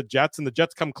 1-0 for the Jets, and the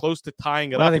Jets come close to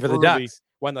tying it up. 1-0 for the Ducks.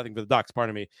 1-0 for the Ducks,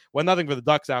 pardon me. 1-0 for the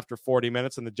Ducks after 40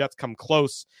 minutes, and the Jets come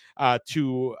close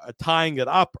to tying it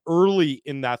up early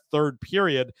in that third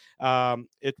period.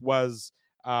 It was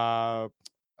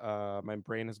my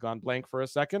brain has gone blank for a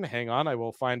second. Hang on, I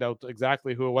will find out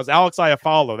exactly who it was. Alex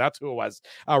Iafallo, that's who it was.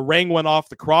 Rang went off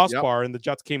the crossbar, and the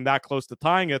Jets came that close to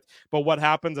tying it. But what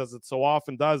happens, as it so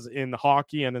often does in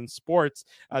hockey and in sports,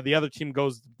 the other team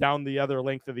goes down the other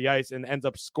length of the ice and ends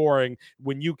up scoring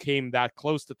when you came that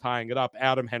close to tying it up.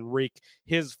 Adam Henrique,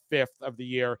 his 5th of the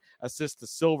year, assist to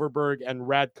Silverberg and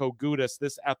Radko Gudas,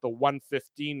 this at the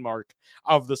 1:15 mark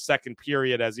of the second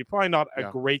period, as he probably not a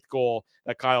great goal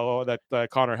that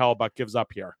Connor Hellebuyck gives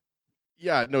up here.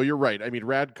 Yeah, no, you're right. I mean,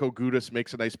 Radko Gudas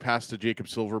makes a nice pass to Jacob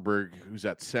Silverberg, who's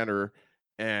at center,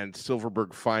 and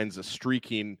Silverberg finds a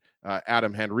streaking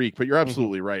Adam Henrique. But you're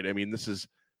absolutely right. I mean, this is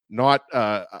not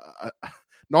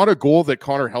not a goal that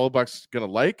Connor Hellebuck's going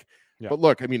to like. Yeah. But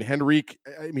look, I mean, Henrique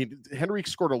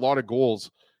scored a lot of goals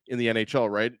in the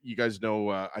NHL, right? You guys know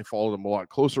I followed him a lot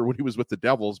closer when he was with the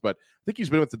Devils, but I think he's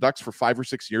been with the Ducks for 5 or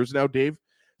 6 years now, Dave.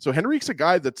 So Henrique's a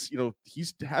guy that's,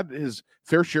 he's had his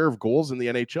fair share of goals in the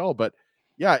NHL, but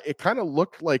yeah, it kind of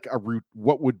looked like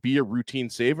what would be a routine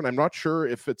save. And I'm not sure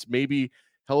if it's maybe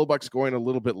Hellebuck's going a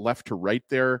little bit left to right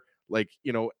there. Like,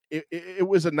 it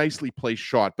was a nicely placed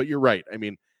shot, but you're right. I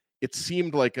mean, it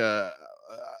seemed like a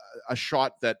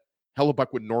shot that Hellebuck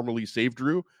would normally save,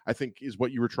 Drew, I think is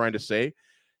what you were trying to say.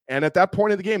 And at that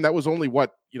point of the game, that was only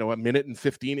a minute and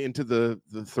 15 into the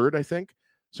third, I think.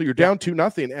 So you're down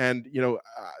 2-0. And,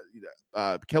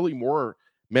 Kelly Moore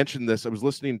mentioned this. I was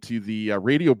listening to the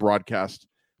radio broadcast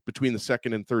between the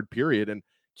second and third period. And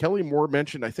Kelly Moore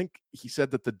mentioned, I think he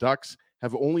said that the Ducks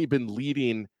have only been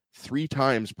leading 3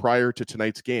 times prior to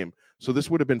tonight's game. So this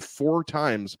would have been 4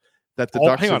 times that the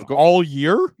Ducks have all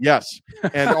year. Yes.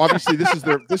 And obviously this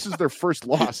is their first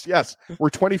loss. Yes. We're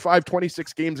 25,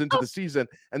 26 games into the season,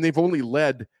 and they've only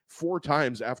led 4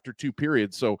 times after 2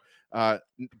 periods. So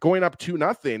going up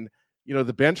 2-0,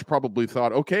 the bench probably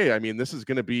thought, okay, I mean, this is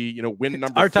going to be, win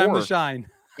number 4. Our time to shine.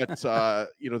 But,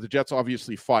 the Jets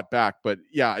obviously fought back. But,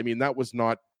 yeah, I mean, that was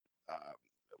not,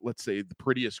 let's say, the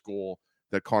prettiest goal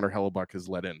that Connor Hellebuck has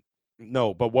let in.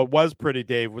 No, but what was pretty,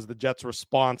 Dave, was the Jets'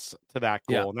 response to that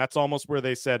goal. Yeah. And that's almost where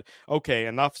they said, okay,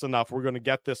 enough's enough. We're going to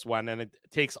get this one. And it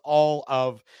takes all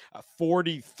of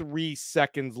 43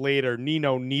 seconds later,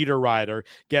 Nino Niederreiter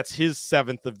gets his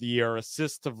 7th of the year,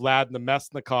 assist to Vlad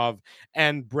Nemesnikov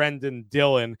and Brendan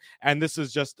Dillon. And this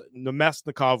is just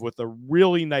Nemesnikov with a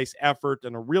really nice effort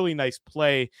and a really nice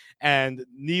play. And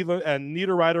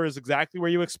Niederreiter is exactly where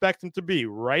you expect him to be,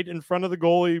 right in front of the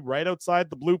goalie, right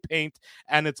outside the blue paint.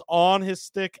 And it's on his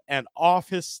stick and off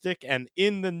his stick and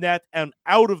in the net and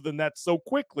out of the net so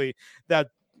quickly that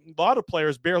a lot of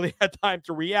players barely had time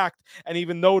to react and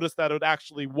even notice that it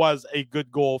actually was a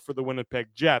good goal for the Winnipeg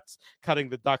Jets, cutting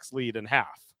the Ducks lead in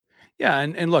half. Yeah,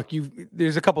 and look,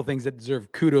 there's a couple things that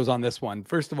deserve kudos on this one.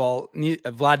 First of all,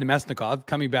 Vlad Nemesnikov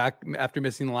coming back after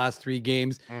missing the last 3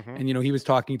 games. And, he was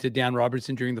talking to Dan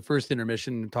Robertson during the first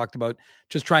intermission and talked about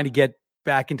just trying to get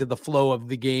back into the flow of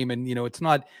the game. And, it's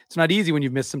not easy when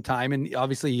you've missed some time. And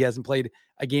obviously he hasn't played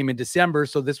a game in December.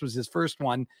 So this was his first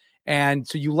one. And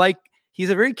so he's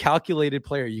a very calculated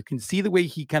player. You can see the way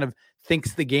he kind of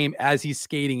thinks the game as he's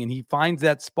skating and he finds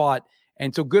that spot.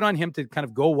 And so good on him to kind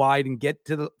of go wide and get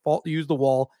to the fault, use the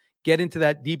wall, get into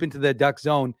that deep into the Duck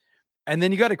zone. And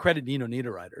then you got to credit Nino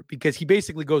Niederreiter because he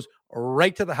basically goes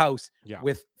right to the house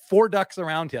with 4 Ducks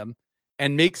around him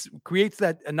and creates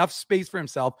that enough space for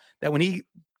himself that when he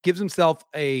gives himself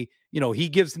he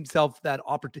gives himself that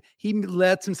opportunity. He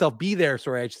lets himself be there,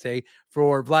 I should say,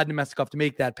 for Vlad Nemesnikov to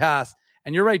make that pass.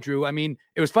 And you're right, Drew. I mean,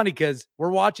 it was funny because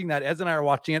we're watching that. Ez and I are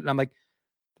watching it, and I'm like,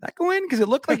 did that go in? Because it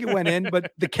looked like it went in,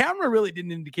 but the camera really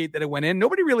didn't indicate that it went in.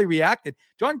 Nobody really reacted.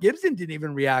 John Gibson didn't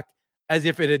even react as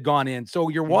if it had gone in. So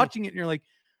you're watching it, and you're like,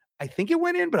 I think it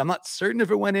went in, but I'm not certain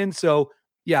if it went in. So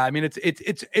yeah, I mean,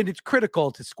 it's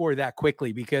critical to score that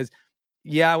quickly because,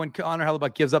 when Connor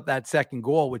Hellebuck gives up that second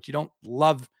goal, which you don't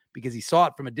love because he saw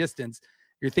it from a distance,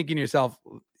 you're thinking to yourself,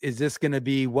 is this going to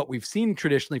be what we've seen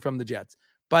traditionally from the Jets?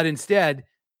 But instead,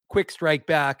 quick strike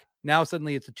back. Now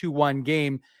suddenly it's a 2-1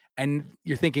 game, and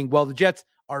you're thinking, well, the Jets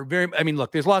are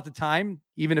look, there's lots of time,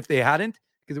 even if they hadn't,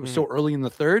 because it was so early in the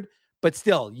third. But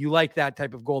still, you like that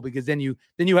type of goal because then you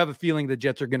have a feeling the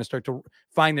Jets are going to start to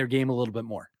find their game a little bit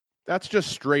more. That's just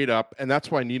straight up. And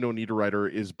that's why Nino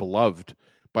Niederreiter is beloved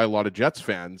by a lot of Jets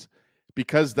fans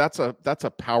because that's a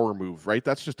power move, right?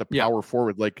 That's just a power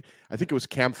forward. Like, I think it was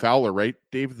Cam Fowler, right?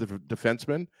 Dave, the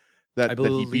defenseman that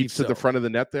he beats to the front of the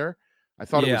net there. I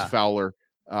thought it was Fowler.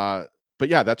 But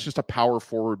yeah, that's just a power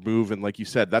forward move. And like you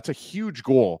said, that's a huge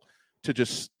goal to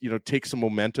just, take some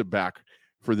momentum back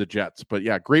for the Jets. But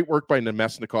yeah, great work by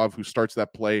Nemesnikov, who starts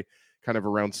that play kind of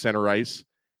around center ice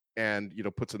and,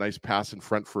 puts a nice pass in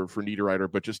front for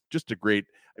Niederreiter. But just a great,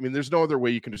 there's no other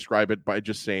way you can describe it by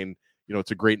just saying,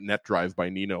 it's a great net drive by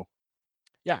Nino.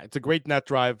 Yeah, it's a great net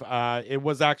drive. It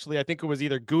was actually, I think it was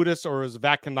either Gudis or it was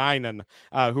Vakanainen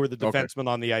who were the defensemen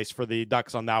on the ice for the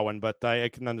Ducks on that one. But I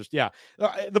can understand.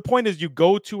 Yeah, the point is you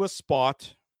go to a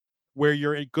spot where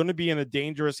you're going to be in a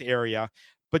dangerous area,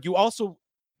 but you also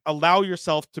allow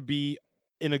yourself to be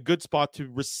in a good spot to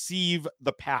receive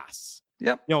the pass.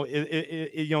 Yeah,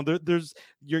 there's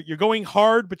you're going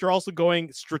hard, but you're also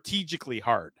going strategically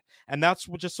hard. And that's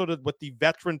just sort of what the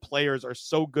veteran players are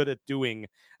so good at doing,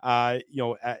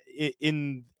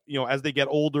 in as they get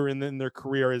older and in their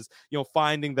career, is,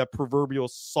 finding the proverbial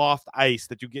soft ice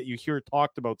that you hear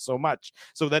talked about so much,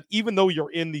 so that even though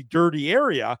you're in the dirty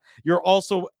area, you're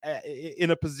also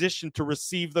in a position to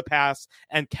receive the pass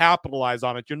and capitalize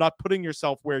on it. You're not putting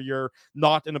yourself where you're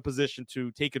not in a position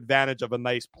to take advantage of a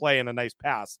nice play and a nice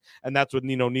pass. And that's what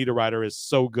Nino Niederreiter is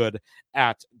so good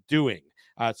at doing.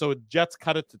 So Jets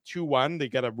cut it to 2-1. They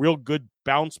get a real good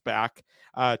bounce back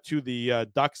to the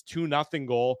Ducks 2-0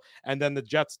 goal. And then the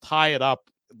Jets tie it up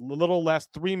a little less,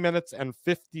 3 minutes and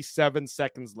 57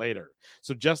 seconds later.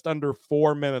 So just under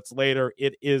 4 minutes later,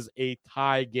 it is a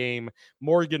tie game.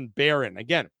 Morgan Barron,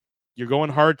 again, you're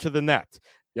going hard to the net.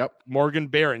 Yep. Morgan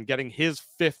Barron getting his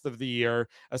 5th of the year,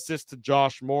 assist to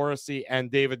Josh Morrissey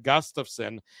and David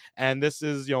Gustafson. And this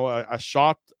is, a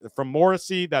shot from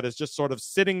Morrissey that is just sort of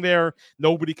sitting there.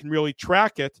 Nobody can really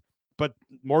track it, but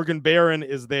Morgan Barron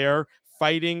is there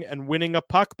fighting and winning a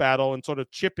puck battle and sort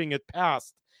of chipping it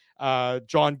past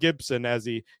John Gibson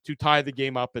to tie the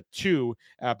game up at 2,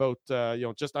 about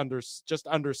just under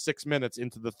 6 minutes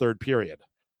into the third period.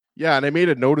 Yeah, and I made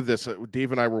a note of this.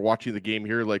 Dave and I were watching the game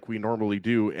here like we normally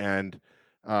do, and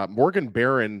Morgan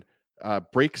Barron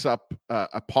breaks up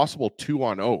a possible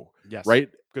 2-on-0. Yes, right?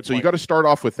 Good so point. you got to start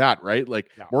off with that, right?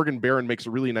 Like, yeah. Morgan Barron makes a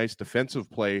really nice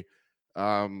defensive play,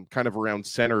 kind of around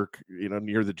center,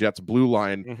 near the Jets' blue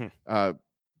line,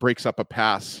 breaks up a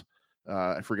pass.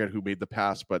 I forget who made the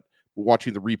pass, but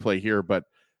watching the replay here. But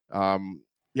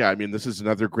this is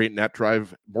another great net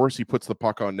drive. Morrissey puts the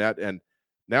puck on net, and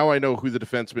now I know who the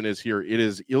defenseman is here. It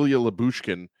is Ilya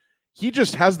Lyubushkin. He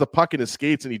just has the puck in his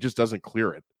skates and he just doesn't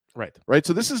clear it. Right.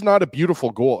 So this is not a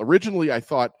beautiful goal. Originally, I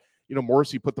thought,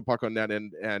 Morrissey put the puck on net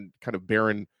and kind of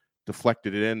Barron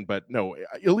deflected it in. But no,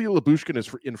 Ilya Lyubushkin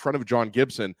is in front of John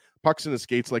Gibson. Puck's in his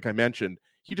skates, like I mentioned.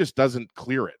 He just doesn't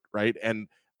clear it, right? And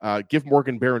give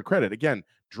Morgan Barron credit. Again,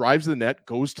 drives the net,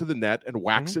 goes to the net, and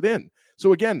whacks it in.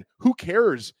 So again, who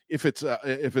cares if it's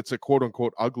a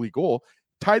quote-unquote ugly goal?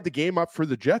 Tied the game up for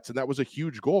the Jets, and that was a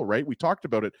huge goal, right? We talked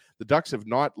about it. The Ducks have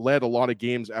not led a lot of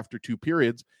games after 2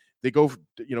 periods. They go,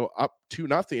 up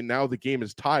 2-0. Now the game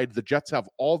is tied. The Jets have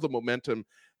all the momentum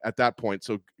at that point.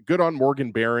 So good on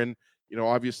Morgan Barron.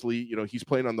 Obviously, he's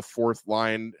playing on the 4th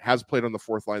line, has played on the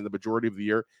 4th line the majority of the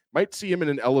year. Might see him in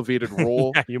an elevated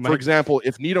role. For example,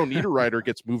 if Nino Niederreiter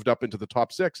gets moved up into the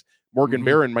top 6, Morgan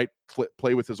Barron might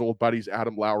play with his old buddies,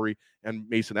 Adam Lowry and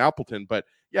Mason Appleton. But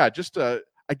yeah, just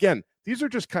again, these are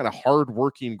just kind of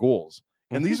hard-working goals.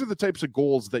 And these are the types of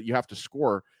goals that you have to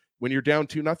score when you're down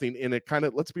 2-0. And it kind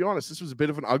of, let's be honest, this was a bit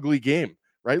of an ugly game,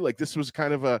 right? Like, this was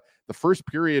kind of the first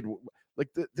period, like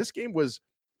this game was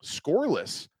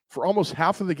scoreless for almost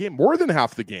half of the game, more than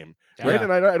half the game, right?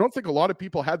 And I don't think a lot of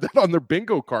people had that on their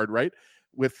bingo card, right?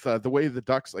 With the way the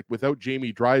Ducks, like without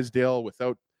Jamie Drysdale,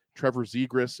 without Trevor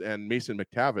Zegras and Mason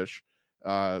McTavish,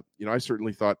 I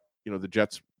certainly thought,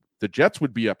 the Jets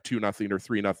would be up 2-0 or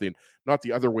 3-0, not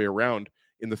the other way around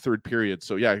in the third period.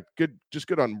 So yeah, good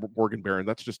on Morgan Barron.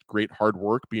 That's just great hard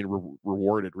work being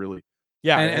rewarded, really.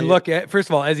 Yeah. And look, first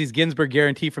of all, Ezzy's Ginsburg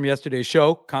guarantee from yesterday's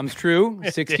show comes true.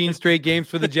 16 straight games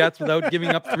for the Jets without giving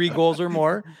up 3 goals or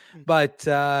more. But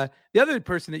the other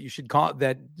person that you should call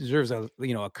that deserves a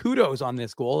kudos on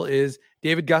this goal is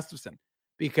David Gustafson,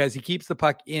 because he keeps the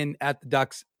puck in at the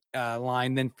Ducks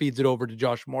line, then feeds it over to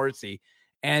Josh Morrissey.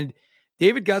 And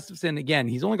David Gustafson, again,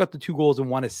 he's only got the 2 goals and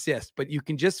 1 assist, but you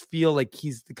can just feel like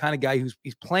he's the kind of guy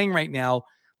he's playing right now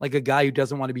like a guy who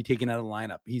doesn't want to be taken out of the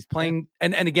lineup. He's playing,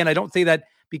 and again, I don't say that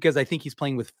because I think he's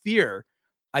playing with fear.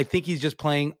 I think he's just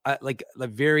playing like a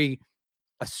very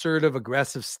assertive,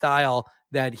 aggressive style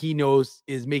that he knows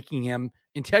is making him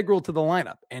integral to the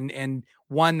lineup, and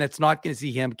one that's not going to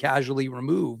see him casually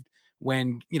removed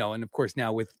when, and of course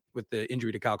now with the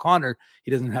injury to Kyle Connor,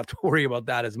 he doesn't have to worry about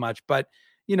that as much, but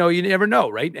you never know,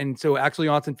 right? And so actually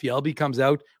Johnson-Fielby comes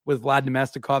out with Vlad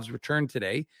Nemestikov's return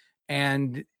today.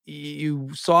 And you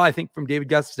saw, I think, from David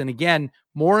Gustafson, again,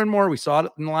 more and more, we saw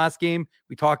it in the last game.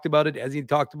 We talked about it as he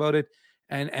talked about it.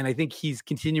 And I think he's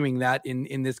continuing that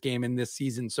in this game, in this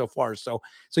season so far. So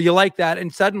you like that.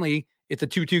 And suddenly it's a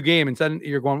 2-2 game. And suddenly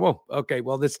you're going, whoa, okay,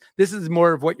 well, this is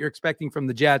more of what you're expecting from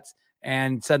the Jets.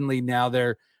 And suddenly now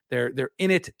they're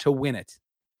in it to win it.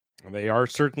 They are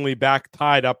certainly back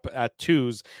tied up at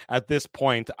 2s at this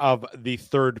point of the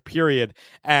third period.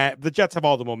 The Jets have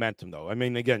all the momentum, though. I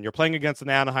mean, again, you're playing against an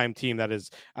Anaheim team that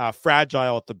is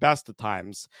fragile at the best of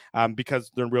times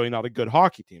because they're really not a good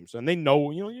hockey team. So, and they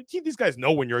know, these guys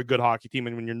know when you're a good hockey team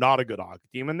and when you're not a good hockey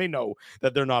team, and they know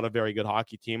that they're not a very good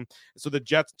hockey team. So the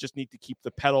Jets just need to keep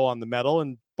the pedal on the metal,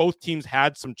 and both teams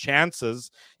had some chances.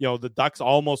 The Ducks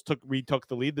almost retook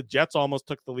the lead. The Jets almost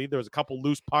took the lead. There was a couple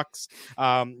loose pucks.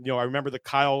 I remember the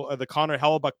Connor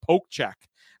Hellebuck poke check.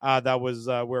 That was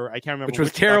where I can't remember. Which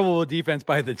was terrible defense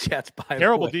by the Jets.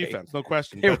 Terrible defense, no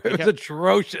question. It was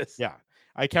atrocious. Yeah.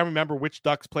 I can't remember which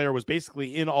Ducks player was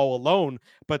basically in all alone,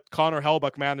 but Connor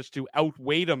Hellebuck managed to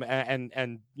outweight him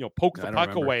and poke the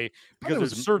puck away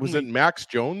because was it Max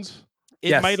Jones?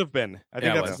 It might have been. I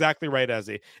think that's exactly right,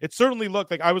 Ezzy. It certainly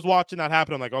looked like I was watching that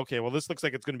happen. I'm like, okay, well, this looks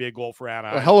like it's going to be a goal for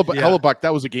Anaheim. Hellebuck,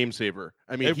 that was a game saver.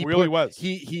 I mean, it really was.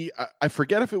 I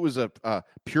forget if it was a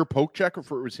pure poke check or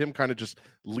if it was him kind of just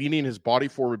leaning his body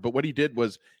forward. But what he did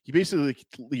was he basically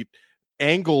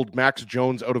angled Max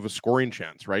Jones out of a scoring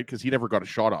chance, right? Because he never got a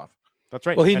shot off. That's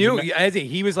right. Well, he knew.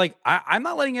 He was like, I'm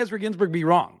not letting Ezra Ginsburg be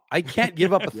wrong. I can't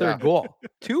give up a third goal.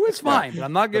 2 is fine, but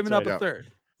I'm not giving up a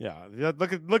third. Yeah,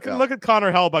 look at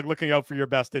Connor Hellebuck looking out for your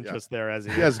best interest there, as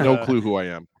he has no clue who I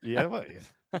am. Yeah, well,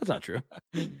 that's not true.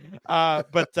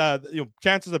 But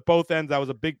chances at both ends. That was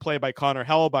a big play by Connor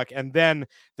Hellebuck, and then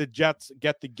the Jets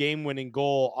get the game-winning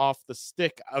goal off the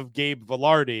stick of Gabe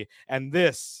Vilardi, and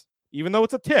this, even though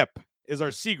it's a tip, is our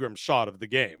Seagram shot of the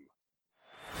game.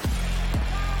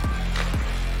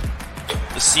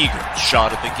 The Seagram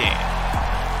shot of the game.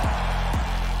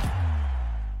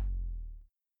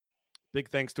 Big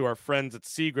thanks to our friends at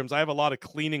Seagram's. I have a lot of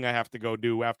cleaning I have to go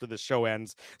do after the show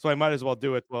ends, so I might as well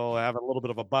do it while I have a little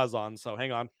bit of a buzz on. So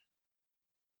hang on.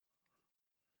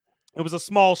 It was a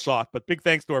small shot, but big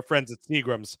thanks to our friends at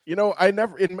Seagram's. I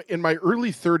never, in my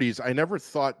early 30s, I never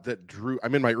thought that Drew,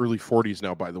 I'm in my early 40s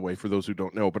now, by the way, for those who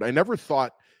don't know, but I never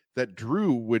thought that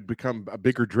Drew would become a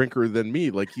bigger drinker than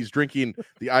me. Like, he's drinking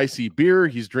the IC beer,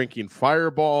 he's drinking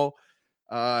Fireball.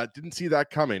 Didn't see that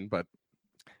coming, but.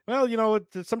 Well,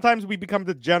 sometimes we become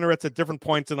degenerates at different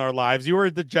points in our lives. You were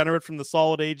a degenerate from the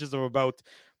solid ages of about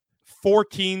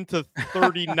 14 to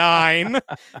 39.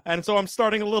 And so I'm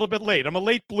starting a little bit late. I'm a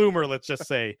late bloomer, let's just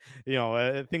say,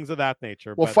 things of that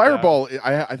nature. Well, but, Fireball,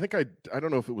 I think I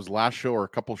don't know if it was last show or a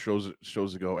couple shows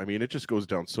ago. I mean, it just goes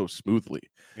down so smoothly.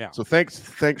 Yeah. So thanks.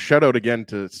 Shout out again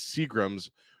to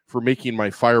Seagram's for making my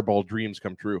Fireball dreams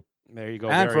come true. There you go.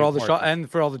 And for all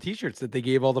for all the T-shirts that they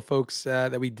gave all the folks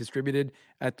that we distributed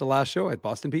at the last show at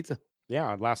Boston Pizza.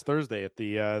 Yeah, last Thursday at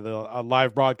the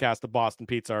live broadcast of Boston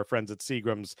Pizza, our friends at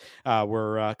Seagram's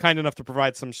were kind enough to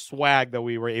provide some swag that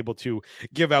we were able to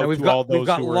give out to all those. We've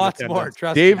got who lots were more.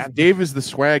 Trust Dave is the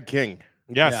swag king.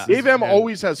 Yes, yeah. Dave M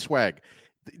always has swag.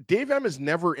 Dave M is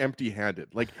never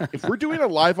empty-handed. Like, if we're doing a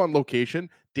live on location,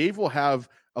 Dave will have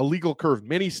illegal curve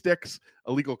mini sticks,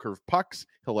 illegal curve pucks.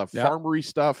 He'll have farmery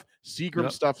stuff,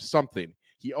 Seagram stuff, something.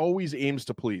 He always aims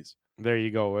to please. There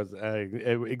you go.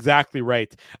 Exactly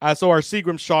right. So our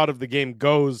Seagram shot of the game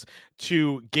goes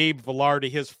to Gabe Vilardi,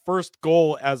 his first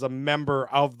goal as a member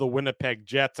of the Winnipeg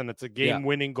Jets, and it's a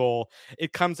game-winning goal.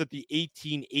 It comes at the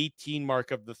 18-18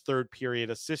 mark of the third period,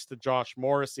 assist to Josh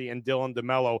Morrissey and Dylan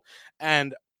DeMello.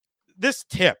 And this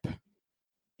tip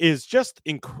is just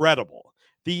incredible.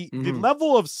 The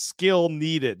level of skill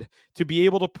needed to be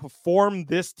able to perform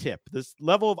this tip, this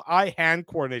level of eye-hand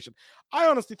coordination. I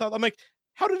honestly thought, I'm like,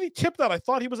 how did he tip that? I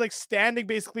thought he was like standing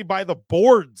basically by the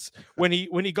boards when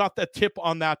he got that tip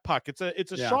on that puck. It's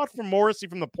a shot from Morrissey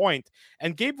from the point,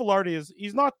 and Gabe Vilardi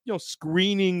he's not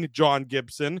screening John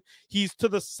Gibson. He's to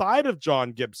the side of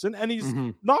John Gibson, and he's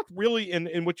not really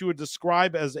in what you would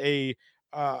describe as a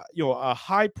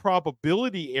high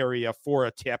probability area for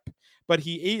a tip, but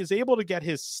he is able to get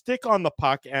his stick on the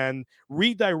puck and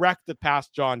redirect it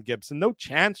past John Gibson. No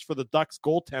chance for the Ducks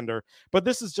goaltender, but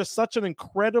this is just such an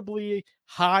incredibly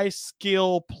high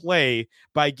skill play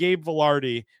by Gabe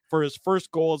Vilardi for his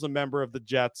first goal as a member of the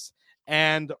Jets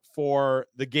and for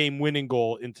the game-winning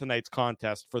goal in tonight's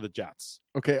contest for the Jets.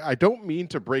 Okay, I don't mean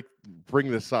to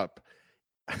bring this up.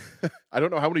 I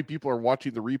don't know how many people are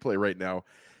watching the replay right now.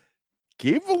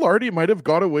 Gabe Vilardi might have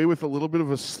got away with a little bit of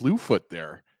a slew foot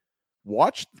there.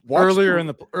 Watch earlier in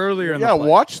the play.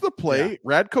 Watch the play. Yeah.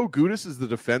 Radko Gudas is the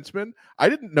defenseman. I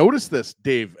didn't notice this,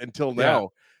 Dave, until now.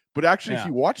 But actually, if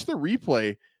you watch the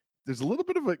replay, there's a little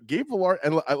bit of a Gabe Vilardi,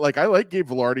 and I like Gabe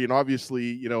Vilardi, and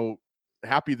obviously,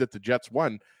 happy that the Jets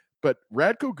won. But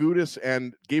Radko Gudas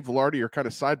and Gabe Vilardi are kind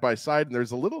of side by side, and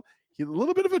there's a little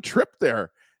bit of a trip there.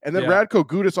 And then Radko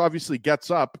Gudas obviously gets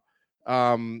up.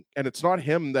 And it's not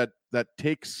him that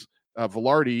takes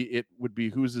Velarde. It would be,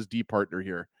 who's his D partner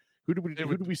here? Who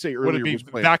did we say earlier? Would it be was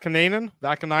playing? Vakanainen?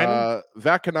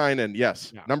 Vakanainen,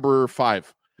 yes, Yeah. number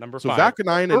 5. Number so 5.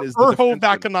 Vakanainen is Urho the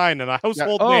Vakanainen, a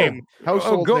household name.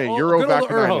 Household name. Euro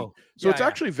Vakanainen. So yeah, it's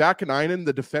actually Vakanainen,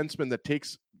 the defenseman that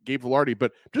takes Gabe Velarde.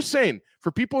 But just saying,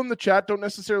 for people in the chat, don't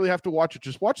necessarily have to watch it.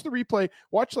 Just watch the replay.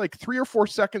 Watch like 3 or 4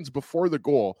 seconds before the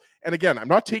goal. And again, I'm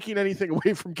not taking anything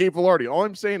away from Gabe Velarde. All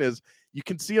I'm saying is you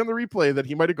can see on the replay that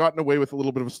he might have gotten away with a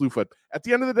little bit of a slew foot. At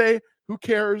the end of the day, who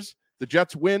cares? The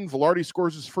Jets win. Velarde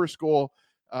scores his first goal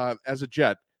as a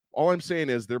Jet. All I'm saying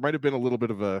is there might have been a little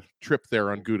bit of a trip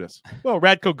there on Gudas. Well,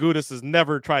 Radko Gudas has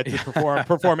never tried to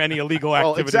perform any illegal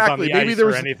activities on the maybe ice there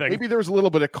was, or anything. Maybe there was a little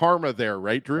bit of karma there,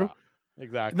 right, Drew? Yeah,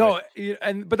 exactly. No,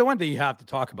 but the one thing you have to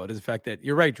talk about is the fact that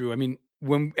you're right, Drew. I mean,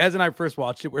 when Ez and I first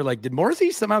watched it, we're like, did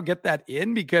Morrissey somehow get that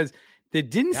in? Because it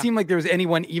didn't seem like there was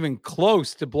anyone even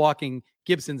close to blocking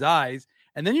Gibson's eyes.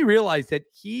 And then you realize that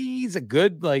he's a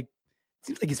good,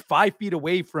 seems like he's 5 feet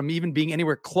away from even being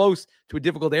anywhere close to a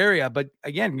difficult area. But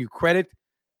again, you credit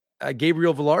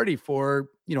Gabriel Velarde for,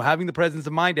 having the presence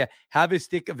of mind to have his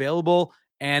stick available.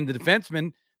 And the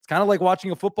defenseman, it's kind of like watching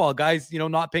a football. Guys,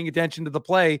 not paying attention to the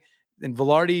play. And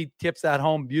Velarde tips that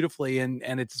home beautifully. And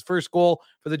it's his first goal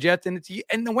for the Jets. And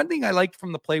the one thing I liked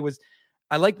from the play was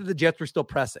I liked that the Jets were still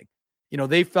pressing.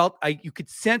 They felt you could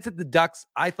sense that the Ducks,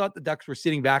 I thought the Ducks were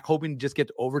sitting back, hoping to just get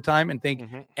to overtime and think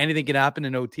anything could happen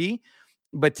in OT.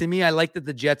 But to me, I like that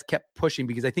the Jets kept pushing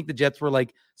because I think the Jets were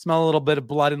smell a little bit of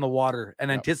blood in the water and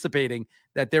anticipating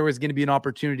that there was going to be an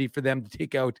opportunity for them to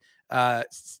take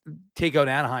out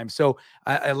Anaheim. So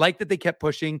I like that they kept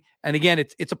pushing. And again,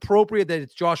 it's appropriate that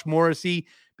it's Josh Morrissey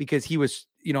because he was,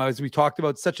 as we talked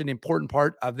about, such an important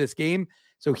part of this game.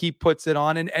 So he puts it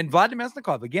on. And Vladimir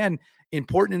Mesnikov, again,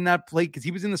 important in that play because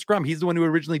he was in the scrum. He's the one who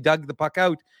originally dug the puck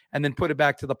out and then put it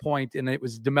back to the point. And it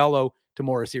was DeMello to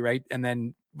Morrissey, right? And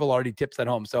then Velarde tips that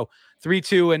home. So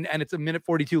 3-2 and it's a minute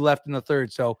 42 left in the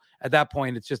third. So at that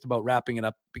point, it's just about wrapping it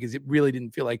up because it really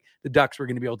didn't feel like the Ducks were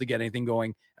going to be able to get anything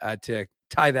going to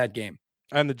tie that game.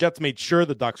 And the Jets made sure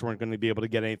the Ducks weren't going to be able to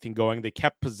get anything going. They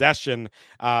kept possession,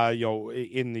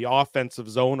 in the offensive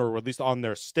zone, or at least on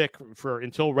their stick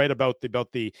until right about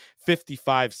the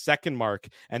 55-second mark.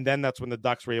 And then that's when the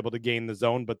Ducks were able to gain the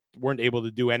zone, but weren't able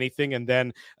to do anything. And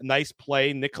then a nice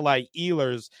play, Nikolai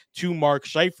Ehlers to Mark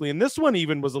Scheifele. And this one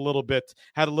even was had a little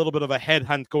bit of a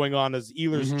headhunt going on as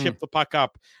Ehlers chipped the puck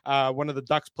up. One of the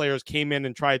Ducks players came in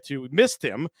and missed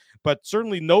him, but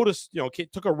certainly noticed,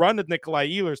 took a run at Nikolai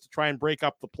Ehlers to try and break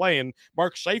up the play. And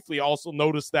Mark Scheifele also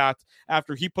noticed that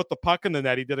after he put the puck in the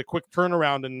net, he did a quick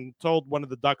turnaround and told one of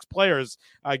the Ducks players,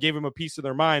 gave him a piece of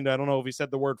their mind. I don't know if he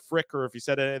said the word frick or if he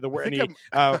said the word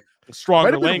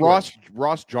stronger language.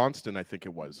 Ross Johnston, I think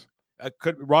it was.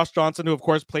 Ross Johnson, who of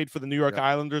course played for the New York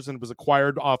Islanders and was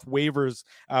acquired off waivers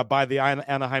by the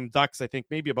Anaheim Ducks, I think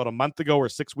maybe about a month ago or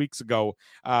 6 weeks ago.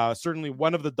 Certainly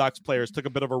one of the Ducks players took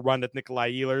a bit of a run at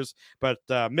Nikolai Ehlers, but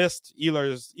missed.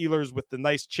 Ehlers with the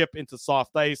nice chip into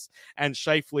soft ice, and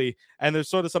Scheifele, and there's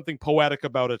sort of something poetic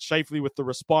about it. Scheifele with the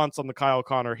response on the Kyle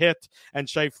Connor hit, and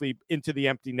Scheifele into the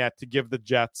empty net to give the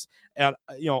Jets. And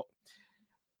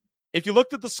if you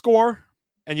looked at the score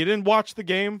and you didn't watch the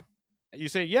game, you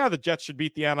say, yeah, the Jets should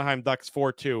beat the Anaheim Ducks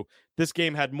 4-2. This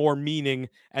game had more meaning,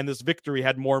 and this victory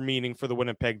had more meaning for the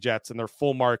Winnipeg Jets, and they're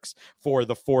full marks for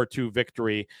the 4-2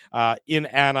 victory in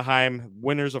Anaheim.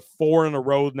 Winners of 4 in a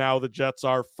row now. The Jets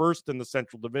are first in the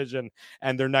Central Division,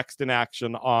 and they're next in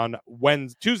action on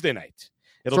Tuesday night.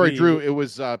 Drew, it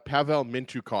was Pavel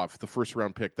Mintyukov, the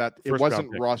first-round pick. It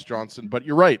wasn't Ross Johnson, but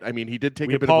you're right. I mean, he did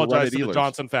take a bit of a run at Ehlers. We apologize to the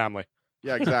Johnson family.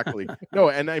 Yeah, exactly. No,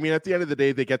 and I mean, at the end of the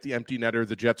day, they get the empty netter.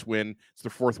 The Jets win. It's their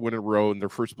 4th win in a row and their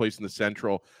first place in the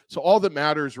Central. So all that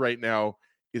matters right now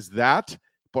is that,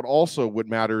 but also what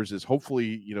matters is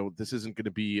hopefully, this isn't going to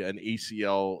be an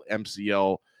ACL,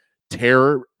 MCL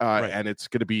tear, and it's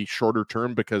going to be shorter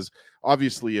term because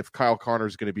obviously if Kyle Connor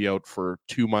is going to be out for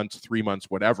 2 months, 3 months,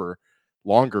 whatever,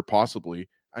 longer possibly,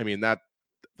 I mean,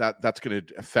 that's going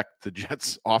to affect the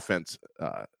Jets offense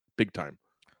big time.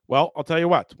 Well, I'll tell you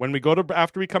what,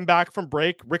 after we come back from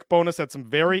break, Rick Bowness had some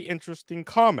very interesting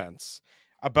comments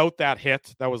about that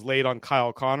hit that was laid on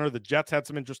Kyle Connor. The Jets had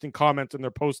some interesting comments in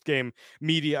their post-game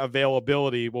media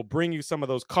availability. We'll bring you some of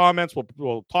those comments.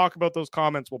 We'll talk about those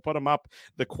comments. We'll put them up,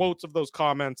 the quotes of those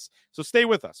comments. So stay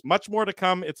with us. Much more to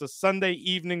come. It's a Sunday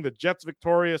evening. The Jets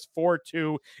victorious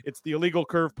 4-2. It's the Illegal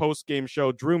Curve post-game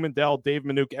show. Drew Mandel, Dave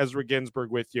Minuk, Ezra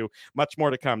Ginsburg with you. Much more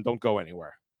to come. Don't go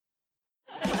anywhere.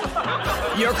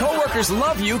 Your coworkers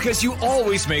love you because you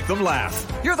always make them laugh.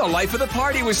 You're the life of the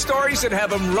party with stories that have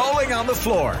them rolling on the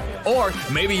floor. Or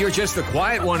maybe you're just the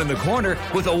quiet one in the corner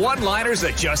with the one-liners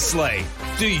that just slay.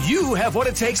 Do you have what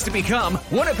it takes to become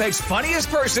Winnipeg's funniest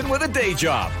person with a day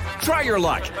job? Try your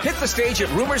luck. Hit the stage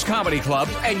at Rumors Comedy Club,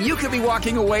 and you could be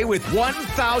walking away with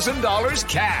 $1,000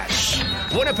 cash.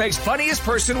 Winnipeg's funniest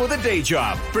person with a day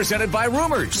job. Presented by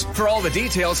Rumors. For all the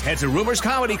details, head to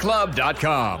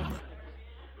rumorscomedyclub.com.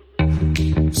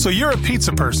 So you're a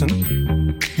pizza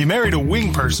person, you married a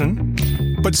wing person,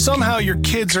 but somehow your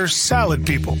kids are salad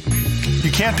people.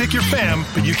 You can't pick your fam,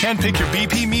 but you can pick your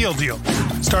BP meal deal,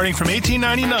 starting from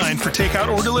 $18.99 for takeout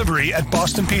or delivery at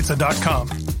bostonpizza.com.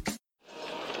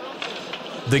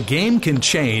 The game can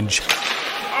change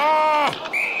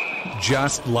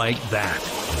just like that.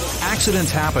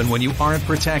 Accidents happen when you aren't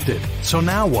protected. So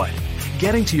now what?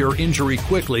 Getting to your injury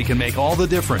quickly can make all the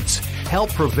difference.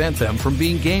 Help prevent them from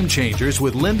being game changers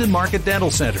with Linden Market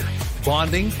Dental Center.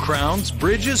 Bonding, crowns,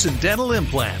 bridges, and dental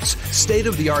implants.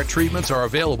 State-of-the-art treatments are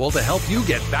available to help you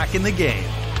get back in the game.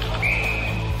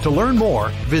 To learn more,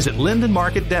 visit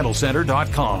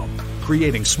lindenmarketdentalcenter.com.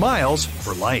 Creating smiles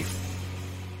for life.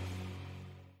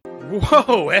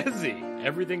 Whoa, Ezzy,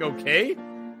 everything okay?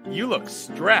 You look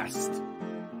stressed.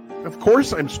 Of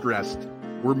course I'm stressed.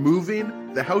 We're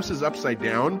moving, the house is upside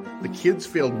down, the kids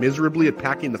failed miserably at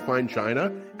packing the fine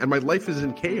china, and my life is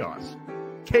in chaos.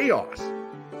 Chaos!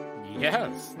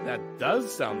 Yes, that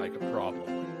does sound like a problem.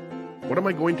 What am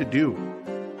I going to do?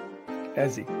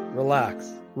 Ezzy,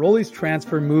 relax. Rolly's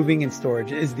Transfer Moving and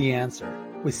Storage is the answer.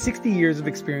 With 60 years of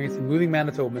experience in moving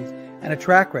Manitobans and a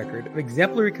track record of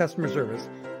exemplary customer service,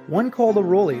 one call to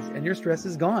Rolly's and your stress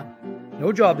is gone.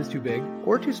 No job is too big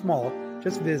or too small.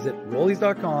 Just visit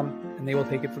Rollies.com and they will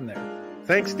take it from there.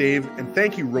 Thanks, Dave, and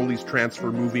thank you, Rollies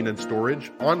Transfer Moving and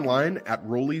Storage, online at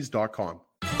Rollies.com.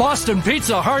 Boston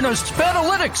Pizza harnessed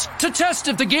Fanalytics to test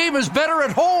if the game is better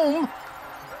at home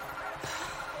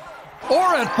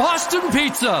or at Boston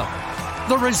Pizza.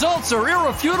 The results are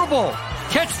irrefutable.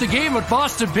 Catch the game at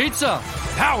Boston Pizza,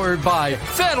 powered by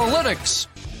Fanalytics.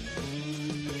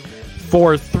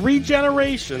 For 3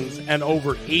 generations and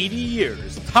over 80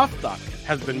 years, Tough Duck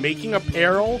has been making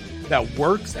apparel that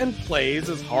works and plays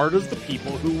as hard as the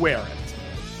people who wear it.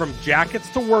 From jackets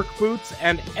to work boots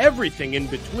and everything in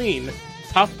between,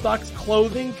 Tough Duck's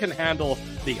clothing can handle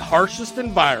the harshest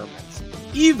environments,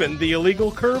 even the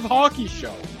illegal curve hockey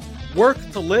show. Work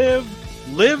to live,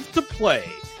 live to play.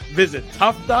 Visit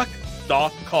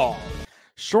toughduck.com.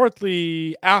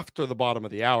 Shortly after the bottom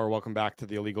of the hour, welcome back to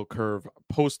the Illegal Curve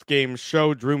post-game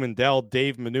show. Drew Mandel,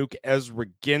 Dave Manouk, Ezra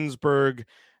Ginsburg.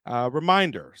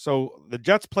 Reminder, so the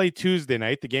Jets play Tuesday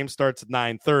night. The game starts at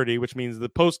 9:30, which means the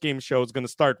post-game show is going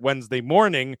to start Wednesday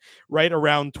morning, right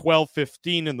around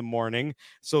 12:15 in the morning.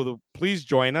 So please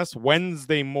join us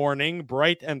Wednesday morning,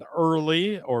 bright and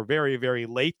early, or very, very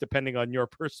late, depending on your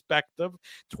perspective.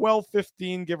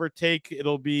 12:15, give or take,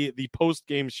 it'll be the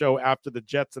post-game show after the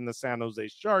Jets and the San Jose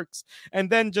Sharks.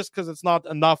 And then just because it's not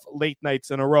enough late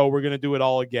nights in a row, we're going to do it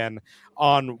all again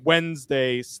on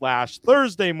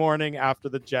Wednesday/Thursday morning after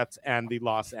the Jets and the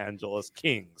Los Angeles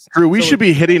Kings. Drew, we should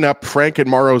be hitting up Frank and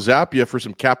Mauro Zappia for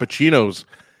some cappuccinos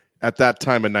at that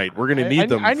time of night. We're going to need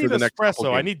them. I need for the next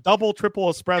espresso. I need double, triple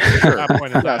espresso at that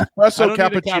point in time. Espresso,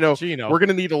 cappuccino. We're going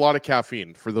to need a lot of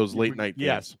caffeine for those late night games.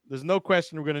 Yes, there's no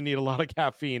question we're going to need a lot of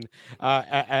caffeine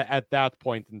at that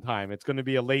point in time. It's going to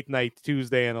be a late night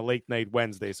Tuesday and a late night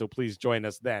Wednesday, so please join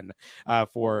us then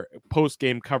for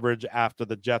post-game coverage after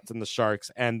the Jets and the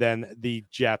Sharks, and then the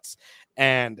Jets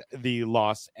and the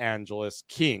Los Angeles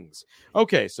Kings.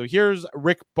 Okay, so here's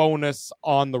Rick Bowness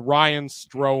on the Ryan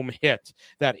Strome hit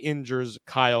that injures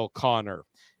Kyle Connor.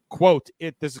 Quote,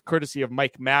 this is courtesy of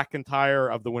Mike McIntyre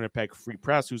of the Winnipeg Free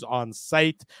Press, who's on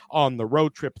site on the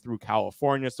road trip through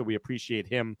California, so we appreciate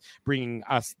him bringing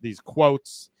us these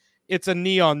quotes. It's a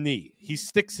knee on knee. He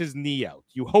sticks his knee out.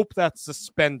 You hope that's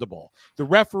suspendable. The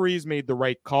referees made the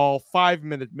right call.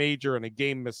 5-minute major and a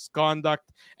game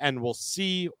misconduct, and we'll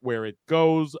see where it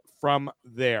goes from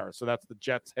there. So that's the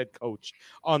Jets head coach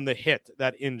on the hit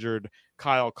that injured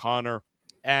Kyle Connor.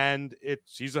 And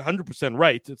he's 100%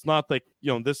 right. It's not like,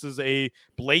 this is a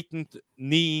blatant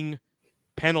kneeing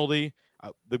penalty.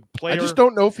 The player, I just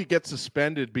don't know if he gets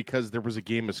suspended because there was a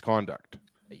game misconduct.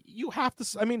 You have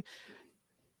to,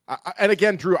 and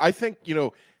again, Drew, I think,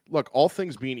 look, all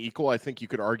things being equal, I think you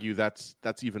could argue that's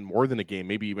even more than a game,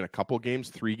 maybe even a couple games,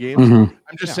 3 games. Mm-hmm.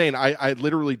 I'm just saying, I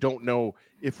literally don't know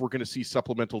if we're going to see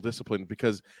supplemental discipline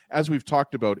because, as we've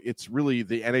talked about, it's really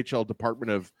the NHL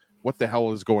Department of what the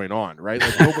hell is going on, right?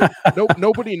 Like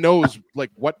nobody knows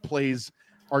like what plays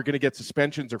are going to get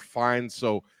suspensions or fines.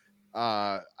 So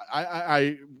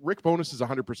Rick Bowness is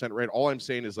 100% right. All I'm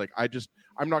saying is like,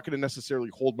 I'm not going to necessarily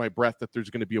hold my breath that there's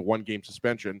going to be a 1-game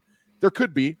suspension. There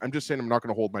could be. I'm just saying I'm not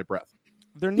going to hold my breath.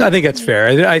 I think that's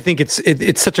fair. I think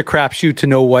it's such a crapshoot to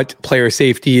know what player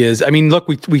safety is. I mean, look,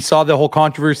 we saw the whole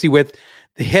controversy with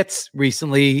the hits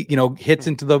recently. Hits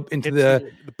into the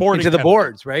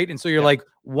boards, right? And so you're like,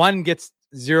 one gets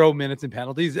 0 minutes in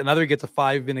penalties, another gets a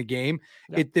 5 in a game.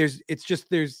 Yeah.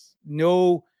 There's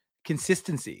no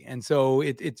consistency, and so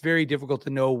it's very difficult to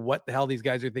know what the hell these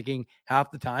guys are thinking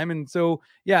half the time. And so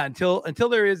until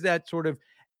there is that sort of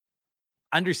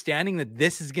understanding that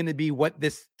this is going to be what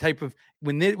this type of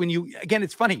when you again,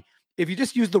 it's funny if you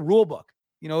just use the rule book.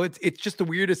 It's just the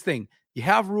weirdest thing. You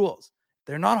have rules,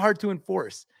 they're not hard to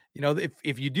enforce.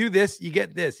 If you do this, you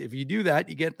get this. If you do that,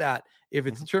 you get that. If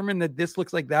it's determined that this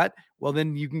looks like that, well,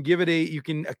 then you can you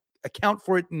can account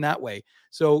for it in that way.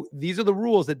 So these are the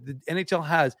rules that the NHL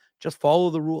has. Just follow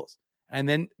the rules. And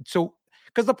then,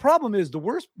 because the problem is the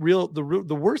worst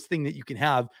thing that you can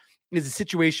have is a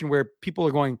situation where people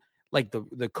are going like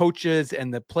the coaches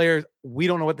and the players, we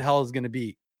don't know what the hell is going to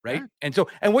be. Right. Yeah.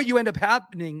 And what you end up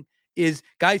happening is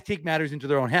guys take matters into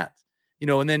their own hands,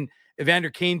 and then Evander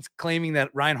Kane's claiming that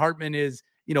Ryan Hartman is,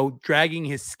 dragging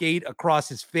his skate across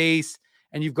his face.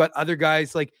 And you've got other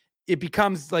guys, like it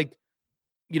becomes like,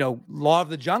 law of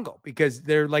the jungle, because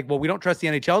they're like, well, we don't trust the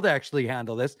NHL to actually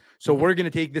handle this. So we're going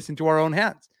to take this into our own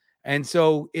hands. And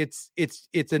so it's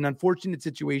an unfortunate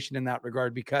situation in that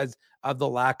regard because of the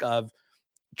lack of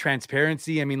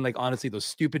transparency. I mean, like, honestly, those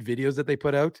stupid videos that they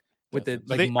put out with the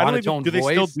monotone voice. Do they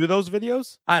still do those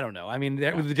videos? I don't know. I mean,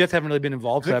 the Jets haven't really been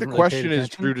involved. I think the question is,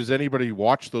 Drew, does anybody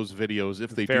watch those videos if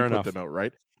they do put them out,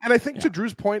 right? And I think to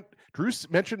Drew's point, Drew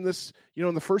mentioned this,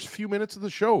 in the first few minutes of the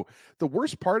show. The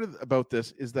worst part about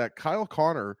this is that Kyle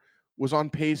Connor was on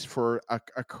pace for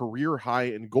a career high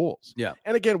in goals. Yeah.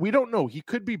 And again, we don't know. He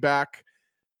could be back.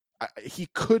 He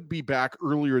could be back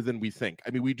earlier than we think.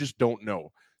 I mean, we just don't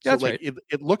know. So That's right.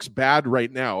 It looks bad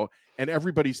right now, and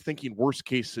everybody's thinking worst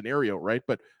case scenario, right?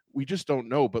 But we just don't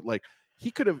know. But like, he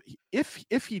could have,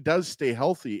 if he does stay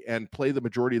healthy and play the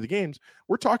majority of the games,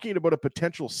 we're talking about a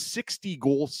potential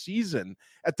 60-goal season.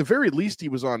 At the very least, he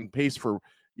was on pace for,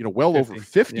 well 50. Over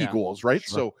 50 goals, right?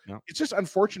 Sure. So it's just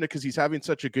unfortunate because he's having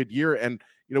such a good year. And,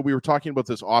 we were talking about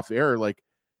this off air, like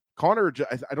Connor,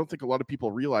 I don't think a lot of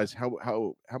people realize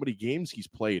how many games he's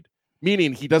played,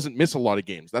 meaning he doesn't miss a lot of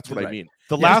games. That's what I mean.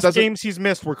 The last games he's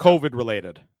missed were COVID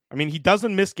related. I mean, he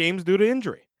doesn't miss games due to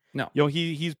injury. No,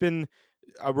 he's been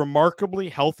a remarkably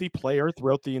healthy player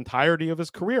throughout the entirety of his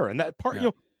career. And that part,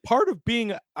 part of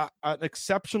being an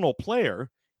exceptional player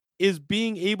is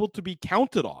being able to be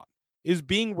counted on, is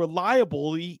being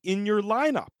reliably in your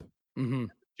lineup. Mm-hmm.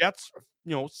 Jets,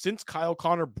 since Kyle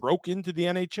Connor broke into the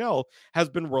NHL, has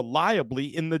been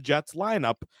reliably in the Jets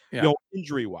lineup,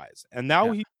 injury wise. And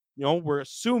now we're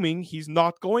assuming he's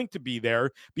not going to be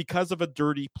there because of a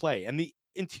dirty play. And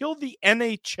until the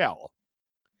NHL,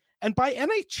 and by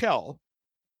NHL,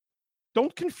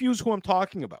 don't confuse who I'm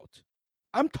talking about.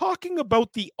 I'm talking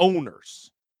about the owners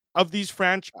of these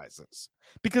franchises,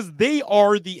 because they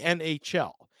are the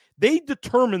NHL. They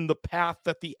determine the path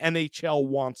that the NHL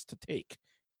wants to take.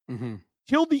 Mm-hmm.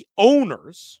 Till the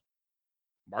owners,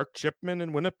 Mark Chipman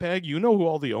in Winnipeg, you know who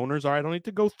all the owners are. I don't need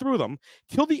to go through them.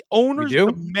 Till the owners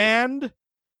demand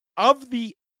of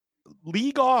the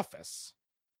league office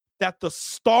that the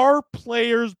star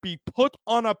players be put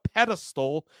on a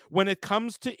pedestal when it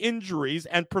comes to injuries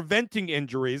and preventing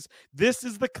injuries, this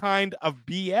is the kind of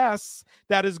BS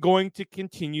that is going to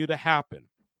continue to happen.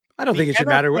 I don't think it should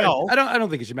matter. I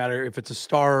don't think it should matter if it's a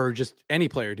star or just any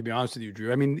player, to be honest with you,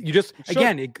 Drew. I mean, you just,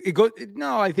 again, it goes,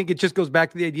 no, I think it just goes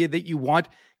back to the idea that you want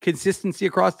consistency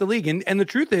across the league. And the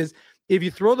truth is, if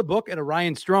you throw the book at a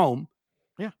Ryan Strome,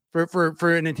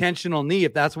 for an intentional knee,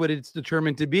 if that's what it's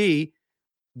determined to be,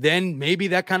 then maybe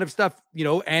that kind of stuff,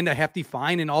 and a hefty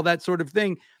fine and all that sort of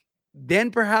thing,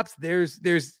 then perhaps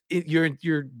you're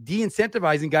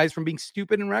de-incentivizing guys from being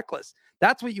stupid and reckless.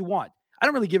 That's what you want. I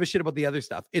don't really give a shit about the other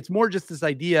stuff. It's more just this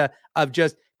idea of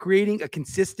just creating a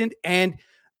consistent, and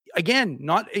again,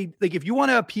 not like, if you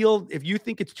want to appeal, if you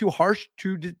think it's too harsh,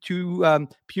 too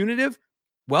punitive,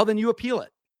 well, then you appeal it.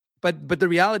 But the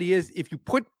reality is, if you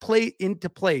put play into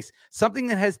place something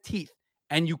that has teeth,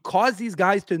 and you cause these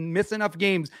guys to miss enough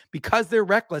games because they're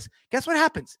reckless, guess what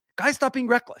happens? Guys stop being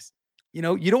reckless. You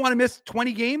don't want to miss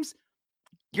 20 games.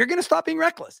 You're going to stop being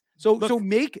reckless. So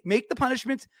make the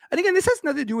punishments. And again, this has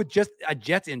nothing to do with just a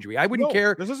Jets injury. I wouldn't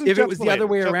care if it was the other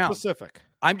way around. Specific.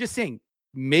 I'm just saying,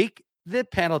 make the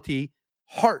penalty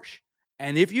harsh.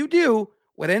 And if you do,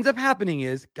 what ends up happening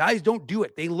is guys don't do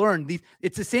it. They learn these.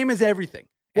 It's the same as everything.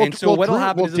 And so what'll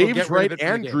happen is it'll Dave's get rid of right it from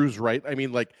the and game. Drew's right. I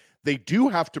mean, like, they do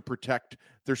have to protect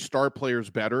their star players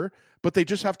better, but they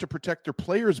just have to protect their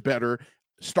players better.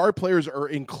 Star players are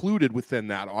included within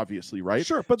that, obviously, right?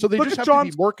 Sure, but so they look just at have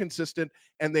to be more consistent,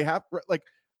 and they have like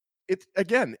it's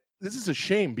again. This is a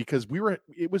shame because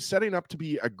it was setting up to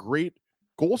be a great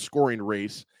goal scoring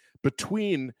race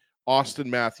between Austin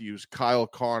Matthews, Kyle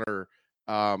Connor,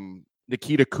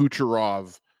 Nikita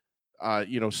Kucherov,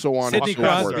 so on Sidney and so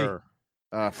Crosby.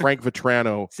 forth. Frank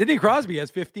Vetrano. Sidney Crosby has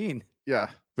 15. Yeah,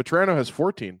 Vetrano has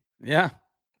 14. Yeah.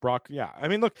 Brock, yeah. I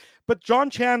mean, look, but John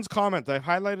Chan's comment, I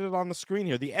highlighted it on the screen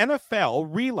here. The NFL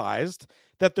realized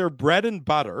that their bread and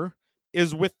butter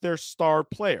is with their star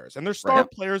players. And their star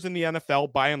players in the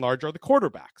NFL, by and large, are the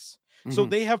quarterbacks. So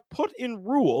they have put in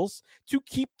rules to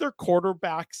keep their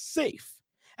quarterbacks safe.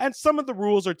 And some of the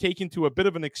rules are taken to a bit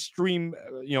of an extreme,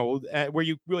 where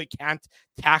you really can't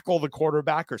tackle the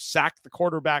quarterback or sack the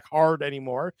quarterback hard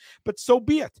anymore. But so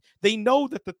be it. They know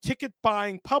that the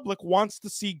ticket-buying public wants to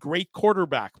see great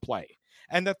quarterback play,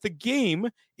 and that the game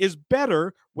is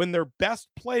better when their best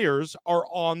players are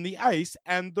on the ice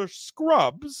and the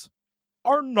scrubs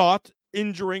are not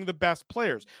injuring the best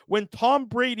players. When Tom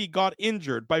Brady got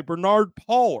injured by Bernard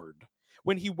Pollard,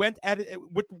 when he went at it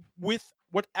with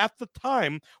what at the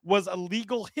time was a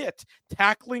legal hit,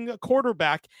 tackling a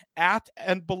quarterback at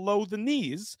and below the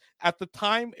knees. At the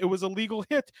time, it was a legal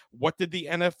hit. What did the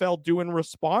NFL do in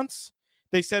response?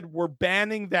 They said, we're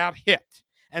banning that hit.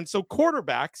 And so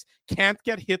quarterbacks can't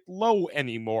get hit low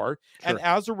anymore. Sure. And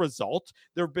as a result,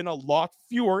 there have been a lot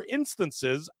fewer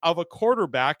instances of a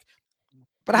quarterback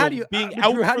but how do you being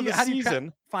out Drew, for the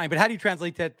season. Fine, but how do you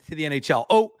translate that to the NHL?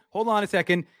 Oh, hold on a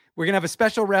second. We're going to have a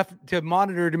special ref to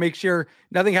monitor to make sure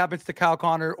nothing happens to Kyle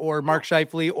Connor or Mark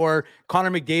Scheifele or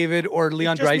Connor McDavid or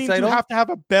Leon Draisaitl. You have to have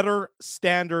a better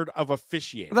standard of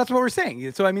officiating. Well, that's what we're saying.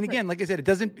 So, I mean, again, like I said, it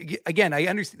doesn't, again, I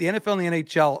understand the NFL and the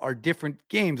NHL are different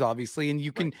games, obviously, and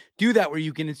you can do that where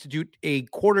you can institute a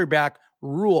quarterback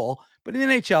rule. But in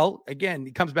the NHL, again,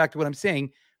 it comes back to what I'm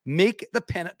saying, make the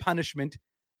punishment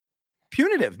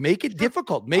punitive, make it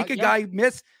difficult, make a guy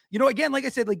miss. Again, like I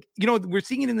said, we're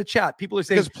seeing it in the chat. People are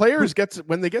saying because players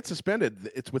when they get suspended,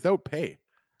 it's without pay,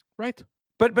 right?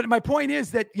 But my point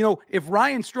is that if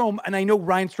Ryan Strome, and I know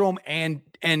Ryan Strome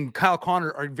and Kyle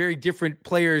Connor are very different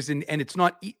players, and it's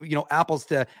not apples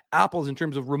to apples in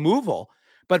terms of removal.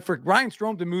 But for Ryan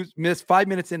Strome to miss 5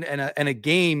 minutes in a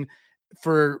game,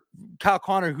 for Kyle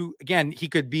Connor, who again he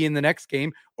could be in the next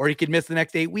game or he could miss the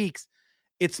next 8 weeks,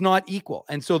 it's not equal.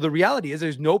 And so the reality is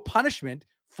there's no punishment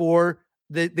for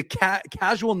the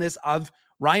casualness of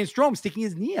Ryan Strome sticking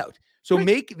his knee out. So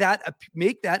make that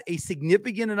a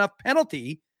significant enough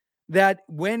penalty that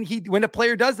when a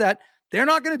player does that, they're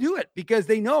not going to do it because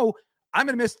they know I'm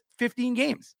going to miss 15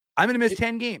 games. I'm going to miss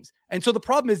 10 games. And so the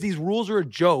problem is these rules are a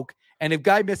joke. And if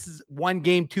guy misses 1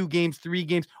 game, 2 games, 3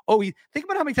 games, think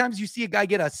about how many times you see a guy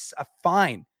get a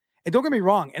fine. And don't get me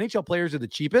wrong, NHL players are the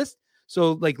cheapest.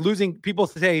 So like losing, people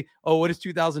say, what does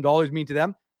 $2,000 mean to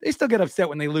them? They still get upset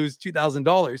when they lose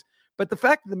 $2,000. But the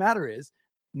fact of the matter is,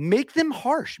 make them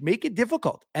harsh, make it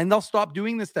difficult, and they'll stop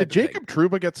doing this. Did Jacob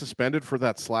Trouba get suspended for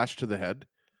that slash to the head?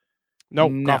 No,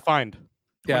 got fined.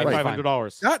 Yeah,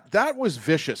 $500. That was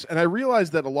vicious. And I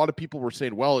realized that a lot of people were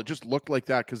saying, well, it just looked like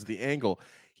that because of the angle.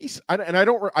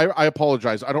 I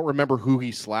apologize. I don't remember who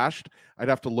he slashed. I'd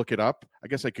have to look it up. I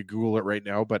guess I could Google it right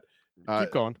now, but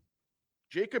keep going.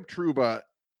 Jacob Trouba,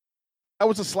 that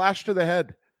was a slash to the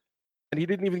head, and he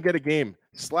didn't even get a game.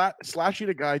 Slashing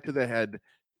a guy to the head,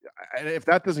 and if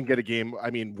that doesn't get a game, I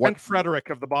mean, what? Frederick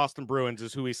of the Boston Bruins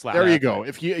is who he slashed. There you go.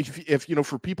 If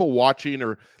for people watching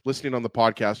or listening on the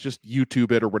podcast, just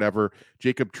YouTube it or whatever.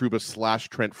 Jacob Trouba slash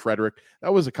Trent Frederick.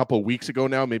 That was a couple of weeks ago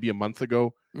now, maybe a month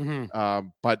ago. Mm-hmm.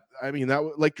 But I mean,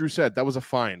 that, like Drew said, that was a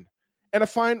fine, and a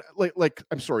fine,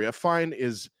 a fine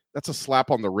is. That's a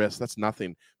slap on the wrist. That's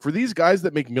nothing. For these guys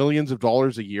that make millions of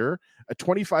dollars a year, a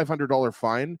 $2,500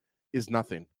 fine is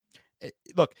nothing.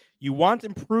 Look, you want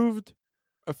improved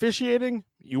officiating,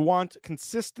 you want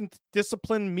consistent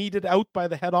discipline meted out by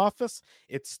the head office.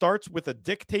 It starts with a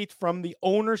dictate from the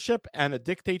ownership and a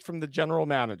dictate from the general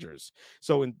managers.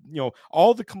 So,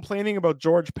 all the complaining about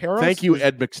George Peros. Thank you,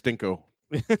 Ed McStinko.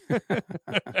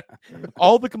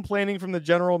 All the complaining from the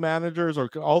general managers, or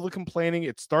all the complaining,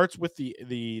 it starts with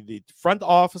the front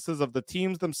offices of the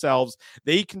teams themselves.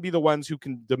 They can be the ones who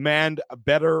can demand a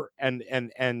better and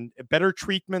better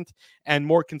treatment and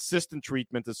more consistent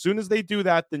treatment. As soon as they do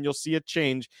that, then you'll see it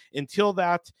change. Until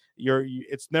that,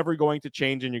 It's never going to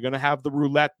change, and you're going to have the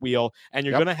roulette wheel, and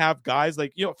you're going to have guys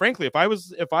like, frankly, if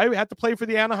I had to play for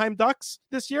the Anaheim Ducks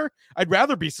this year, I'd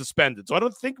rather be suspended. So I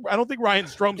don't think Ryan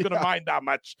Strome's going to mind that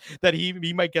much that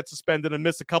he might get suspended and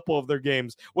miss a couple of their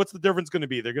games. What's the difference going to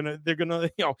be? They're going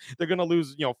to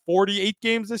lose 48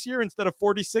 games this year instead of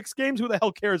 46 games. Who the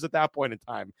hell cares at that point in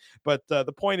time? But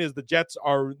the point is, the Jets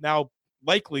are now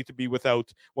likely to be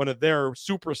without one of their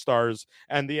superstars,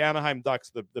 and the Anaheim Ducks,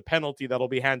 the penalty that'll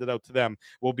be handed out to them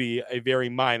will be a very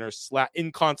minor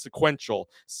inconsequential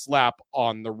slap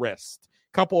on the wrist.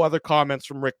 Couple other comments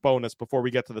from Rick Bowness before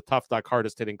we get to the Tough Duck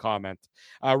hardest hitting comment.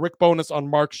 Rick Bowness on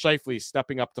Mark Scheifele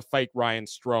stepping up to fight Ryan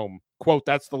Strome. Quote,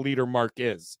 "That's the leader Mark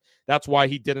is. That's why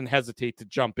he didn't hesitate to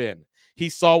jump in. He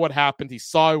saw what happened. He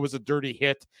saw it was a dirty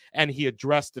hit, and he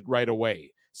addressed it right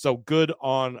away. So good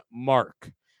on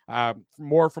Mark."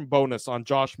 More from Bonus on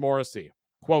Josh Morrissey.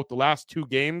 Quote, "The last 2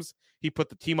 games, he put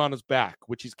the team on his back,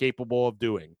 which he's capable of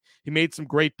doing. He made some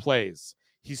great plays.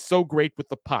 He's so great with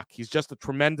the puck. He's just a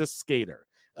tremendous skater.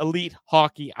 Elite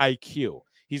hockey IQ.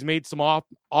 He's made some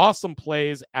awesome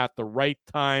plays at the right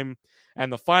time."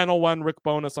 And the final one, Rick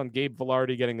Bowness on Gabe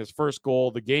Vilardi getting his first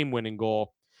goal, the game-winning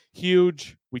goal.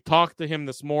 "Huge. We talked to him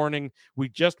this morning. We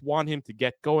just want him to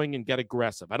get going and get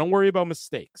aggressive. I don't worry about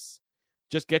mistakes.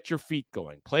 Just get your feet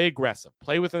going. Play aggressive.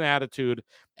 Play with an attitude,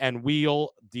 and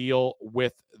we'll deal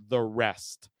with the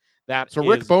rest."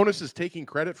 Rick Bowness is taking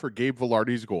credit for Gabe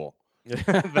Vilardi's goal.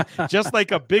 Just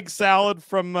like a big salad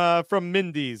from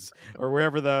Mindy's or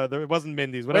wherever it wasn't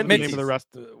Mindy's. Whatever the name of the rest.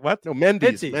 What? No,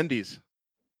 Mendy's.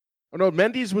 Oh no,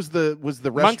 Mendy's was the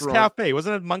restaurant. Monk's Cafe.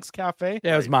 Wasn't it Monk's Cafe?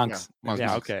 Yeah, it was Monk's.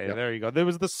 Yeah, okay. Yeah. There you go. There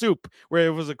was the soup where it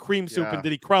was a cream soup and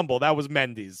did he crumble? That was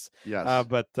Mendy's. Yes.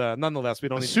 But nonetheless, we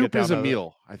don't need to soup get down is a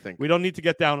meal, I think. We don't need to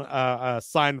get down a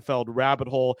Seinfeld rabbit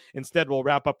hole. Instead, we'll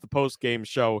wrap up the post-game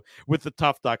show with the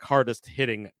Tough Duck hardest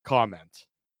hitting comment.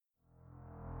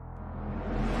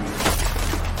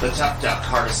 The Tough Duck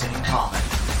hardest hitting comment.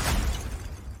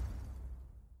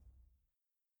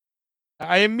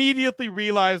 I immediately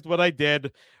realized what I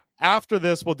did. After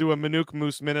this, we'll do a Manuk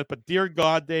Moose minute, but dear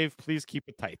God, Dave, please keep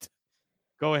it tight.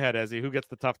 Go ahead, Ezzy. Who gets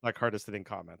the Tough Duck hardest hitting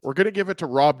comment? We're going to give it to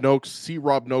Rob Noakes. See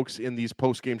Rob Noakes in these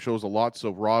post-game shows a lot.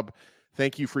 So, Rob,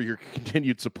 thank you for your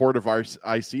continued support of our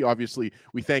IC. Obviously,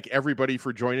 we thank everybody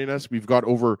for joining us. We've got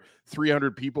over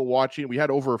 300 people watching. We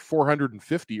had over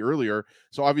 450 earlier.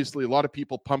 So, obviously, a lot of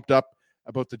people pumped up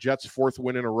about the Jets' 4th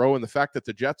win in a row and the fact that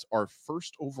the Jets are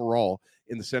 1st overall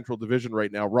in the Central Division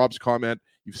right now. Rob's comment,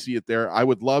 you see it there. I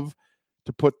would love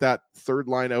to put that third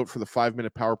line out for the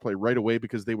 5-minute power play right away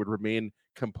because they would remain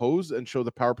composed and show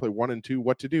the power play 1 and 2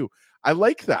 what to do. I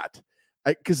like that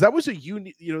because that was a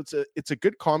unique, it's a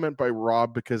good comment by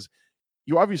Rob because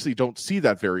you obviously don't see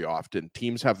that very often.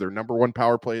 Teams have their number 1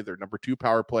 power play, their number 2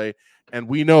 power play, and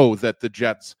we know that the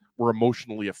Jets were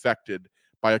emotionally affected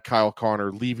by a Kyle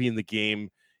Connor leaving the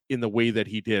game in the way that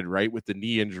he did, right, with the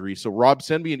knee injury. So, Rob,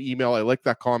 send me an email. I like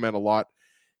that comment a lot.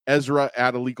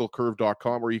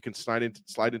 Ezra@illegalcurve.com, or you can slide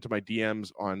into my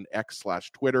DMs on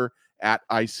X/Twitter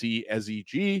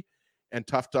 @ICSEG, and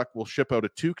Tough Duck will ship out a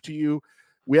toque to you.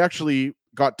 We actually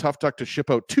got Tough Duck to ship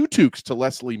out 2 toques to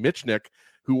Leslie Mitchnick,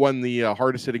 who won the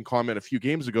hardest hitting comment a few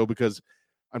games ago because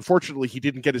unfortunately, he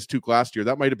didn't get his toque last year.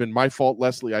 That might have been my fault,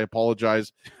 Leslie. I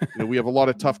apologize. We have a lot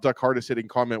of Tough Duck hardest hitting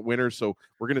comment winners, so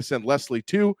we're going to send Leslie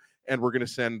 2, and we're going to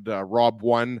send Rob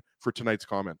 1 for tonight's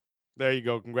comment. There you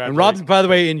go. Congratulations. And Rob's, by the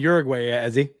way, in Uruguay,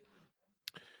 is he?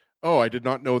 Oh, I did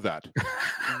not know that.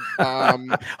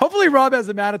 Hopefully, Rob has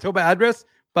a Manitoba address,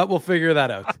 but we'll figure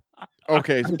that out.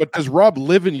 Okay, but does Rob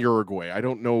live in Uruguay? I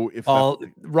don't know if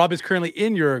Rob is currently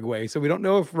in Uruguay, so we don't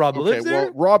know if Rob lives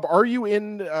there. Well, Rob, are you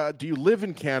in? Do you live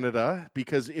in Canada?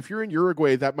 Because if you're in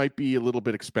Uruguay, that might be a little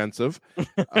bit expensive.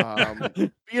 I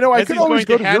could always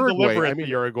go to Uruguay.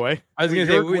 Uruguay. I was going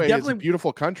to say, Uruguay is a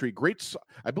beautiful country. Great.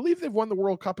 I believe they've won the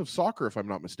World Cup of Soccer, if I'm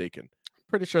not mistaken.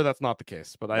 Pretty sure that's not the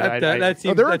case, but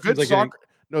they're a good soccer.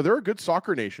 No, they're a good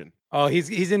soccer nation. Oh,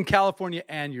 he's in California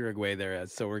and Uruguay there,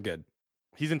 so we're good.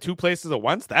 He's in 2 places at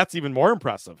once. That's even more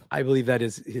impressive. I believe that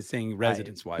is his saying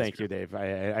residence-wise. Thank you, Dave.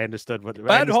 I understood what.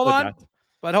 But hold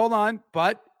on.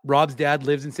 But Rob's dad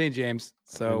lives in St. James,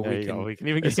 so we can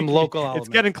even get some local elements.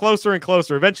 It's getting closer and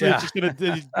closer. Eventually, it's just gonna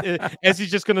as he's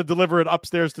just gonna deliver it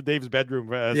upstairs to Dave's bedroom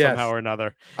somehow or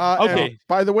another. Okay.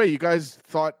 By the way, you guys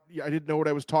thought I didn't know what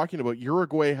I was talking about.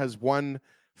 Uruguay has won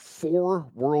 4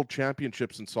 world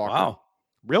championships in soccer. Wow,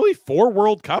 really? 4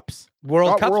 World Cups?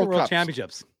 World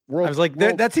Championships. I was like,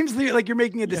 that seems like you're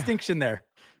making a distinction there.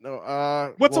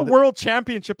 No. What's a world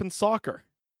championship in soccer?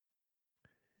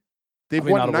 They've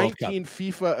won 19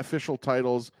 FIFA official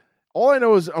titles. All I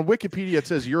know is on Wikipedia it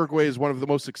says Uruguay is one of the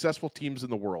most successful teams in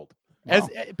the world. Wow.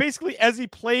 As he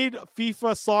played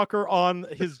FIFA soccer on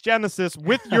his Genesis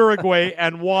with Uruguay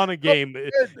and won a game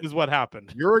is what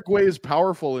happened. Uruguay is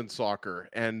powerful in soccer,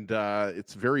 and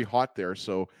it's very hot there.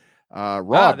 So,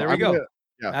 Rob, there we go.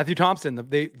 Matthew Thompson.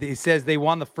 They says they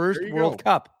won the first World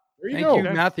Cup. Thank you,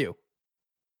 Matthew.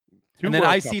 And then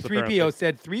IC3PO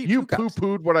said you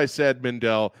poo-pooed what I said,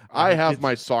 Mindell. I have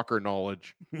my soccer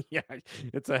knowledge. Yeah,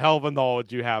 it's a hell of a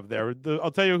knowledge you have there.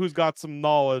 I'll tell you who's got some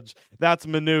knowledge. That's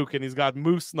Manuk, and he's got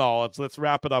Moose knowledge. Let's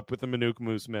wrap it up with the Manuk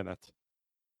Moose Minute.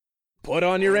 Put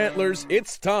on your antlers.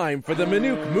 It's time for the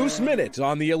Manuk Moose Minute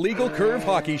on the Illegal Curve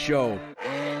Hockey Show.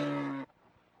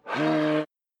 I'm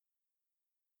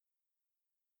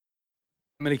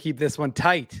going to keep this one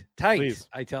tight. Please.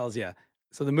 I tells you.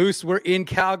 So the Moose were in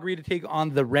Calgary to take on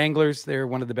the Wranglers. They're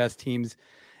one of the best teams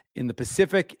in the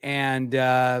Pacific, and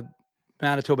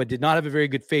Manitoba did not have a very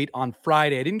good fate on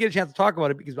Friday. I didn't get a chance to talk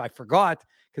about it because I forgot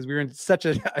because we were in such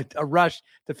a rush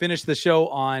to finish the show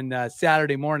on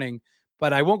Saturday morning.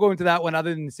 But I won't go into that one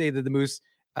other than to say that the Moose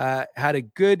had a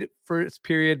good first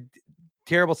period,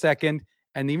 terrible second,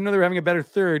 and even though they were having a better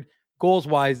third,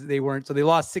 goals-wise, they weren't. So they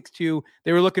lost 6-2.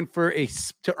 They were looking for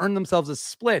to earn themselves a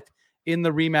split in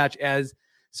the rematch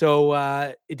So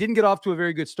it didn't get off to a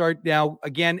very good start. Now,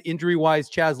 again, injury-wise,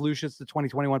 Chaz Lucius, the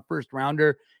 2021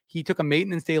 first-rounder, he took a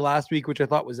maintenance day last week, which I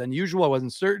thought was unusual. I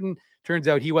wasn't certain. Turns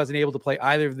out he wasn't able to play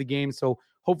either of the games. So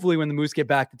hopefully when the Moose get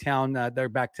back to town, they're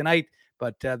back tonight.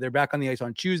 But they're back on the ice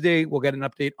on Tuesday. We'll get an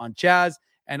update on Chaz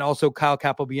and also Kyle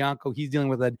Capobianco. He's dealing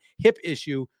with a hip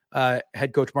issue,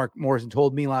 head coach Mark Morrison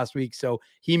told me last week. So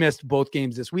he missed both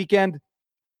games this weekend.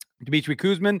 Dmitry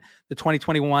Kuzmin, the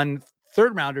 2021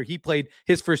 third rounder, he played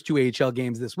his first 2 AHL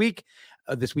games this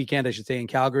weekend, I should say, in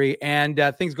Calgary. And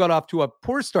things got off to a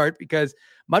poor start because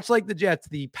much like the Jets,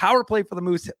 the power play for the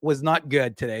Moose was not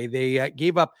good today. They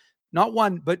gave up not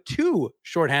one, but 2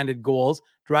 shorthanded goals.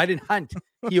 Dryden Hunt,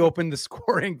 he opened the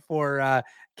scoring for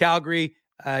Calgary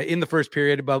in the first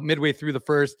period, about midway through the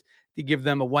first, to give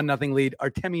them a 1-0 lead.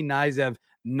 Artemi Nizev,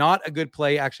 not a good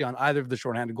play actually on either of the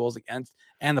shorthanded goals against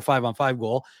and the 5-on-5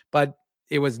 goal, but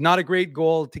it was not a great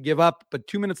goal to give up. But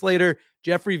 2 minutes later,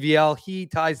 Jeffrey Viel, he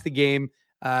ties the game.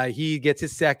 He gets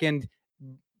his second,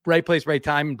 right place, right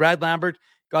time. And Brad Lambert,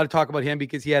 got to talk about him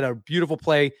because he had a beautiful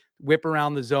play, whip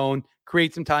around the zone,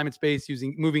 create some time and space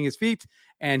moving his feet,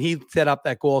 and he set up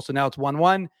that goal. So now it's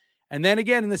 1-1. And then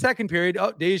again in the second period,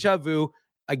 deja vu.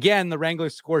 Again, the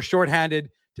Wranglers score shorthanded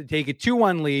to take a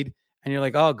 2-1 lead. And you're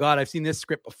like, oh, God, I've seen this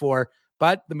script before.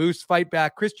 But the Moose fight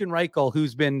back. Christian Reichel,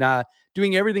 who's been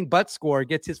doing everything but score,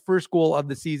 gets his first goal of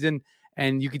the season.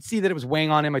 And you could see that it was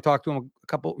weighing on him. I talked to him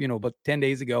about 10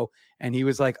 days ago. And he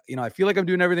was like, I feel like I'm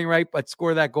doing everything right, but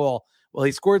score that goal. Well,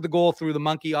 he scored the goal through the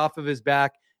monkey off of his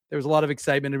back. There was a lot of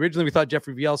excitement. Originally, we thought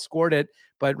Jeffrey Viel scored it.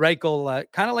 But Reichel,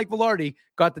 kind of like Velarde,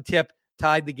 got the tip,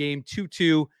 tied the game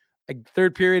 2-2.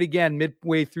 Third period, again,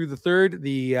 midway through the third,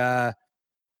 the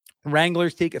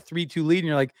Wranglers take a 3-2 lead. And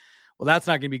you're like, well, that's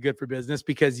not going to be good for business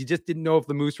because you just didn't know if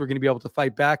the Moose were going to be able to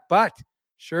fight back. But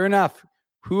sure enough,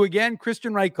 who again?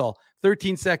 Christian Reichel.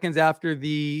 13 seconds after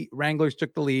the Wranglers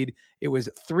took the lead, it was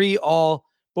 3-3.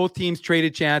 Both teams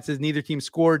traded chances. Neither team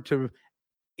scored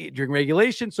during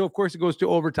regulation. So, of course, it goes to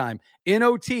overtime. In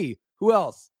OT, who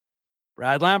else?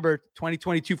 Brad Lambert,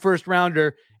 2022 first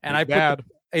rounder. And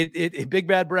Big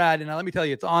Bad Brad. And now let me tell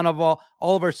you, it's on all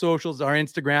of our socials, our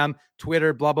Instagram,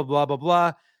 Twitter, blah, blah, blah, blah,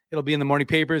 blah. It'll be in the morning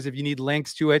papers if you need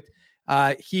links to it.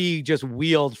 He just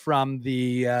wheeled from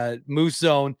the Moose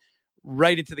zone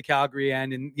right into the Calgary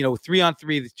end. And,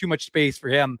 3-on-3, there's too much space for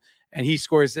him. And he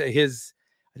scores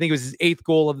I think it was his 8th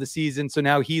goal of the season. So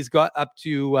now he's got up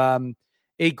to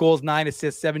 8 goals, 9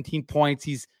 assists, 17 points.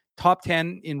 He's top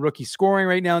 10 in rookie scoring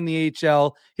right now in the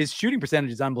AHL. His shooting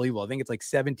percentage is unbelievable. I think it's like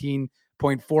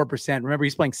 17.4%. Remember,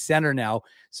 he's playing center now.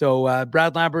 So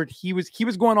Brad Lambert, he was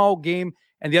going all game.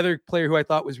 And the other player who I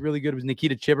thought was really good was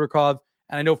Nikita Chibrikov.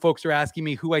 And I know folks are asking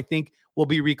me who I think will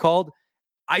be recalled.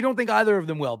 I don't think either of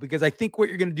them will, because I think what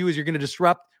you're going to do is you're going to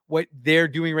disrupt what they're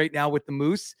doing right now with the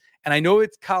Moose. And I know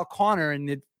it's Kyle Connor,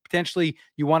 and potentially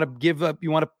you want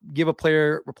to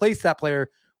replace that player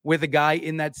with a guy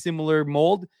in that similar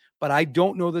mold. But I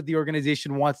don't know that the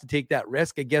organization wants to take that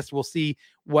risk. I guess we'll see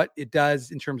what it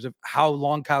does in terms of how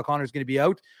long Kyle Connor is going to be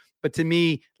out. But to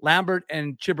me, Lambert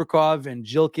and Chibrikov and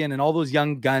Jilkin and all those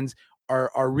young guns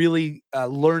are really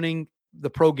learning the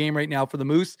pro game right now for the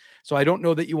Moose. So I don't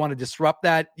know that you want to disrupt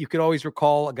that. You could always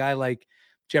recall a guy like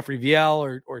Jeffrey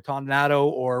Viel or Tom Donato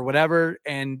or whatever.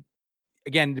 And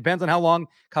again, it depends on how long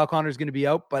Kyle Connor is going to be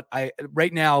out. But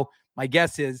right now, my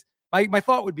guess is, my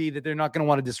thought would be that they're not going to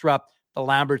want to disrupt the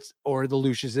Lamberts or the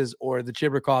Luciuses or the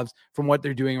Chibrikovs from what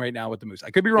they're doing right now with the Moose.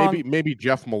 I could be wrong. Maybe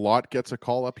Jeff Malott gets a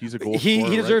call up. He's a goal scorer.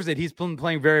 He deserves it. He's been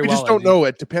playing very well. We just don't know.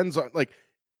 It depends on, like,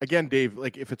 again, Dave,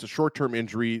 like if it's a short-term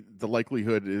injury, the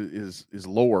likelihood is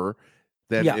lower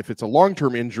than if it's a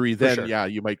long-term injury, then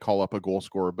you might call up a goal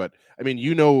scorer. But I mean,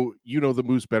 you know the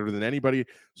Moose better than anybody,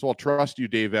 so I'll trust you,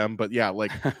 Dave M. But yeah,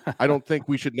 like I don't think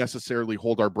we should necessarily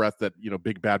hold our breath that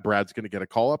Big Bad Brad's going to get a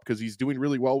call up because he's doing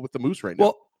really well with the Moose right now.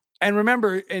 Well, and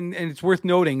remember, and it's worth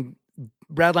noting,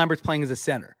 Brad Lambert's playing as a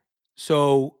center.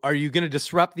 So are you going to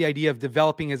disrupt the idea of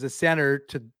developing as a center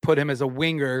to put him as a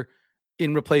winger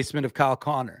in replacement of Kyle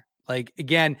Connor? Like,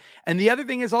 again, and the other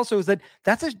thing is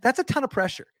that's a ton of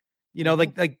pressure.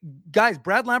 Like guys,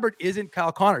 Brad Lambert isn't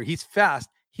Kyle Connor. He's fast.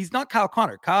 He's not Kyle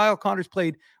Connor. Kyle Connor's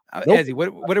played,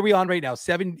 what are we on right now?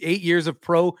 7-8 years of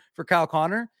pro for Kyle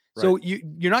Connor. Right. So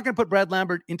you're not going to put Brad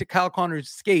Lambert into Kyle Connor's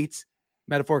skates,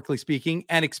 metaphorically speaking,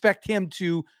 and expect him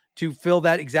to fill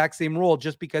that exact same role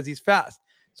just because he's fast.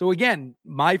 So again,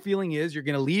 my feeling is you're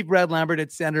going to leave Brad Lambert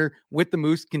at center with the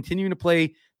Moose, continuing to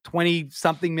play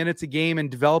 20-something minutes a game and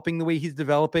developing the way he's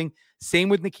developing. Same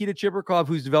with Nikita Chibrikov,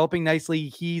 who's developing nicely.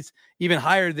 He's even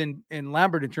higher than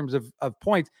Lambert in terms of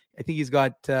points. I think he's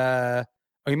got,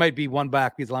 he might be one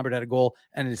back because Lambert had a goal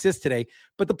and an assist today.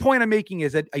 But the point I'm making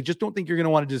is that I just don't think you're going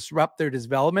to want to disrupt their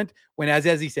development when, as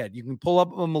he said, you can pull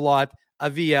up a Malott, a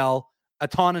VL, a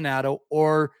Toninato,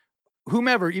 or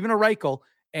whomever, even a Reichel,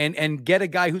 and get a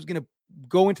guy who's going to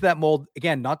go into that mold.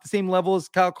 Again, not the same level as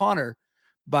Kyle Connor,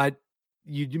 but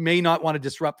you may not want to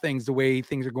disrupt things the way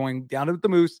things are going down with the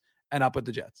Moose and up with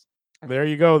the Jets. There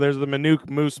you go. There's the Manuk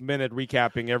Moose Minute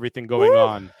recapping everything going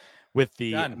on with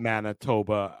the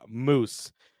Manitoba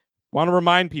Moose. Want to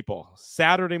remind people,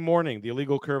 Saturday morning, the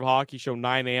Illegal Curve Hockey Show,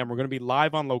 9 a.m. We're going to be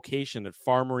live on location at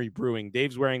Farmery Brewing.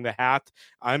 Dave's wearing the hat.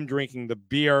 I'm drinking the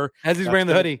beer. As he's wearing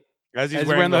the hoodie. As he's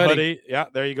wearing the hoodie. Yeah,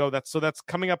 there you go. That's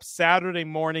coming up Saturday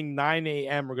morning, 9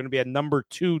 a.m. We're going to be at number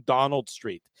 2 Donald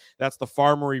Street. That's the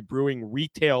Farmery Brewing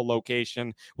retail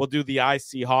location. We'll do the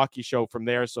IC Hockey Show from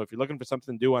there. So if you're looking for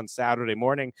something to do on Saturday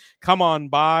morning, come on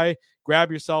by.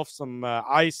 Grab yourself some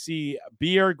IC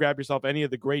beer. Grab yourself any of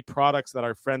the great products that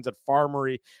our friends at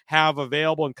Farmery have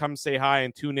available, and come say hi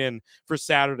and tune in for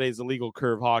Saturday's Illegal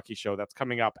Curve Hockey Show. That's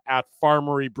coming up at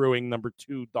Farmery Brewing, number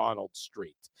 2 Donald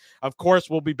Street. Of course,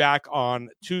 we'll be back on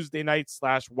Tuesday night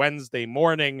 / Wednesday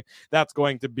morning. That's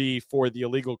going to be for the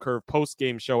Illegal Curve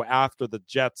post-game show after the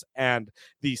Jets and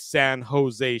the San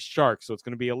Jose Sharks. So it's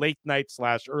going to be a late night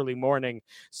 / early morning.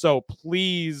 So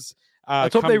please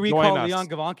let's hope they recall Leon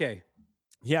Gavanke.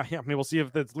 Yeah. I mean, we'll see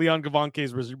if it's Leon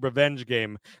Gavanke's revenge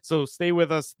game. So stay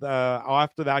with us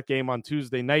after that game on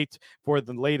Tuesday night for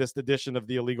the latest edition of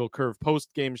the Illegal Curve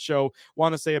post-game show.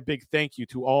 Want to say a big thank you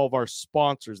to all of our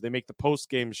sponsors. They make the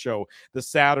post-game show, the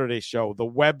Saturday show, the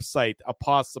website a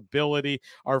possibility.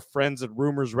 Our friends at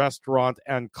Rumors Restaurant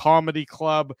and Comedy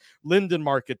Club, Linden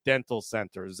Market Dental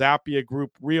Center, Zappia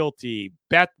Group Realty,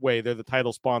 Betway, they're the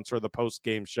title sponsor of the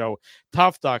post-game show.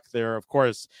 Tough Duck, they're, of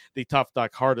course, the Tough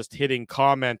Duck hardest hitting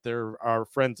comment. They're our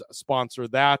friends sponsor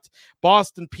that.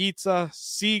 Boston Pizza,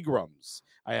 Seagram's.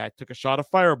 I took a shot of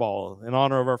Fireball in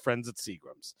honor of our friends at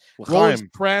Seagram's. Rose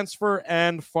Transfer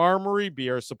and Farmery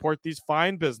Beer support these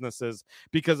fine businesses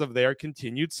because of their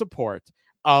continued support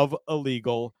of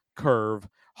Illegal Curve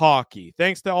Hockey.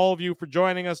 Thanks to all of you for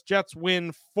joining us. Jets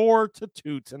win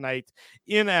 4-2 tonight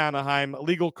in Anaheim.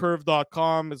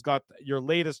 LegalCurve.com has got your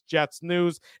latest Jets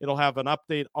news. It'll have an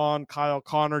update on Kyle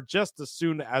Connor just as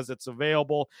soon as it's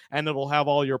available, and it'll have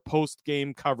all your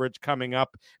post-game coverage coming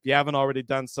up. If you haven't already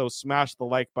done so, smash the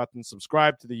like button,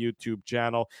 subscribe to the YouTube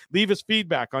channel, leave us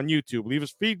feedback on YouTube, leave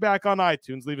us feedback on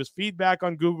iTunes, leave us feedback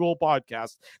on Google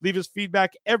Podcasts, leave us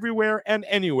feedback everywhere and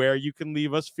anywhere you can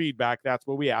leave us feedback. That's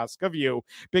what we ask of you.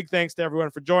 Big thanks to everyone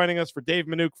for joining us. For Dave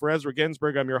Manuk, for Ezra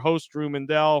Ginsburg, I'm your host, Drew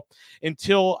Mandel.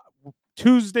 Until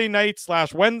Tuesday night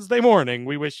 / Wednesday morning,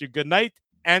 we wish you good night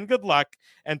and good luck.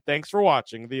 And thanks for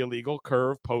watching the Illegal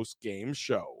Curve post-game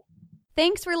show.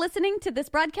 Thanks for listening to this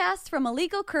broadcast from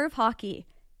Illegal Curve Hockey.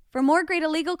 For more great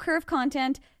Illegal Curve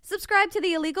content, subscribe to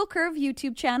the Illegal Curve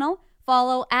YouTube channel,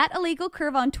 follow at Illegal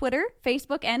Curve on Twitter,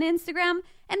 Facebook, and Instagram,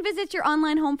 and visit your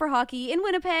online home for hockey in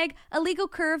Winnipeg,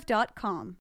 illegalcurve.com.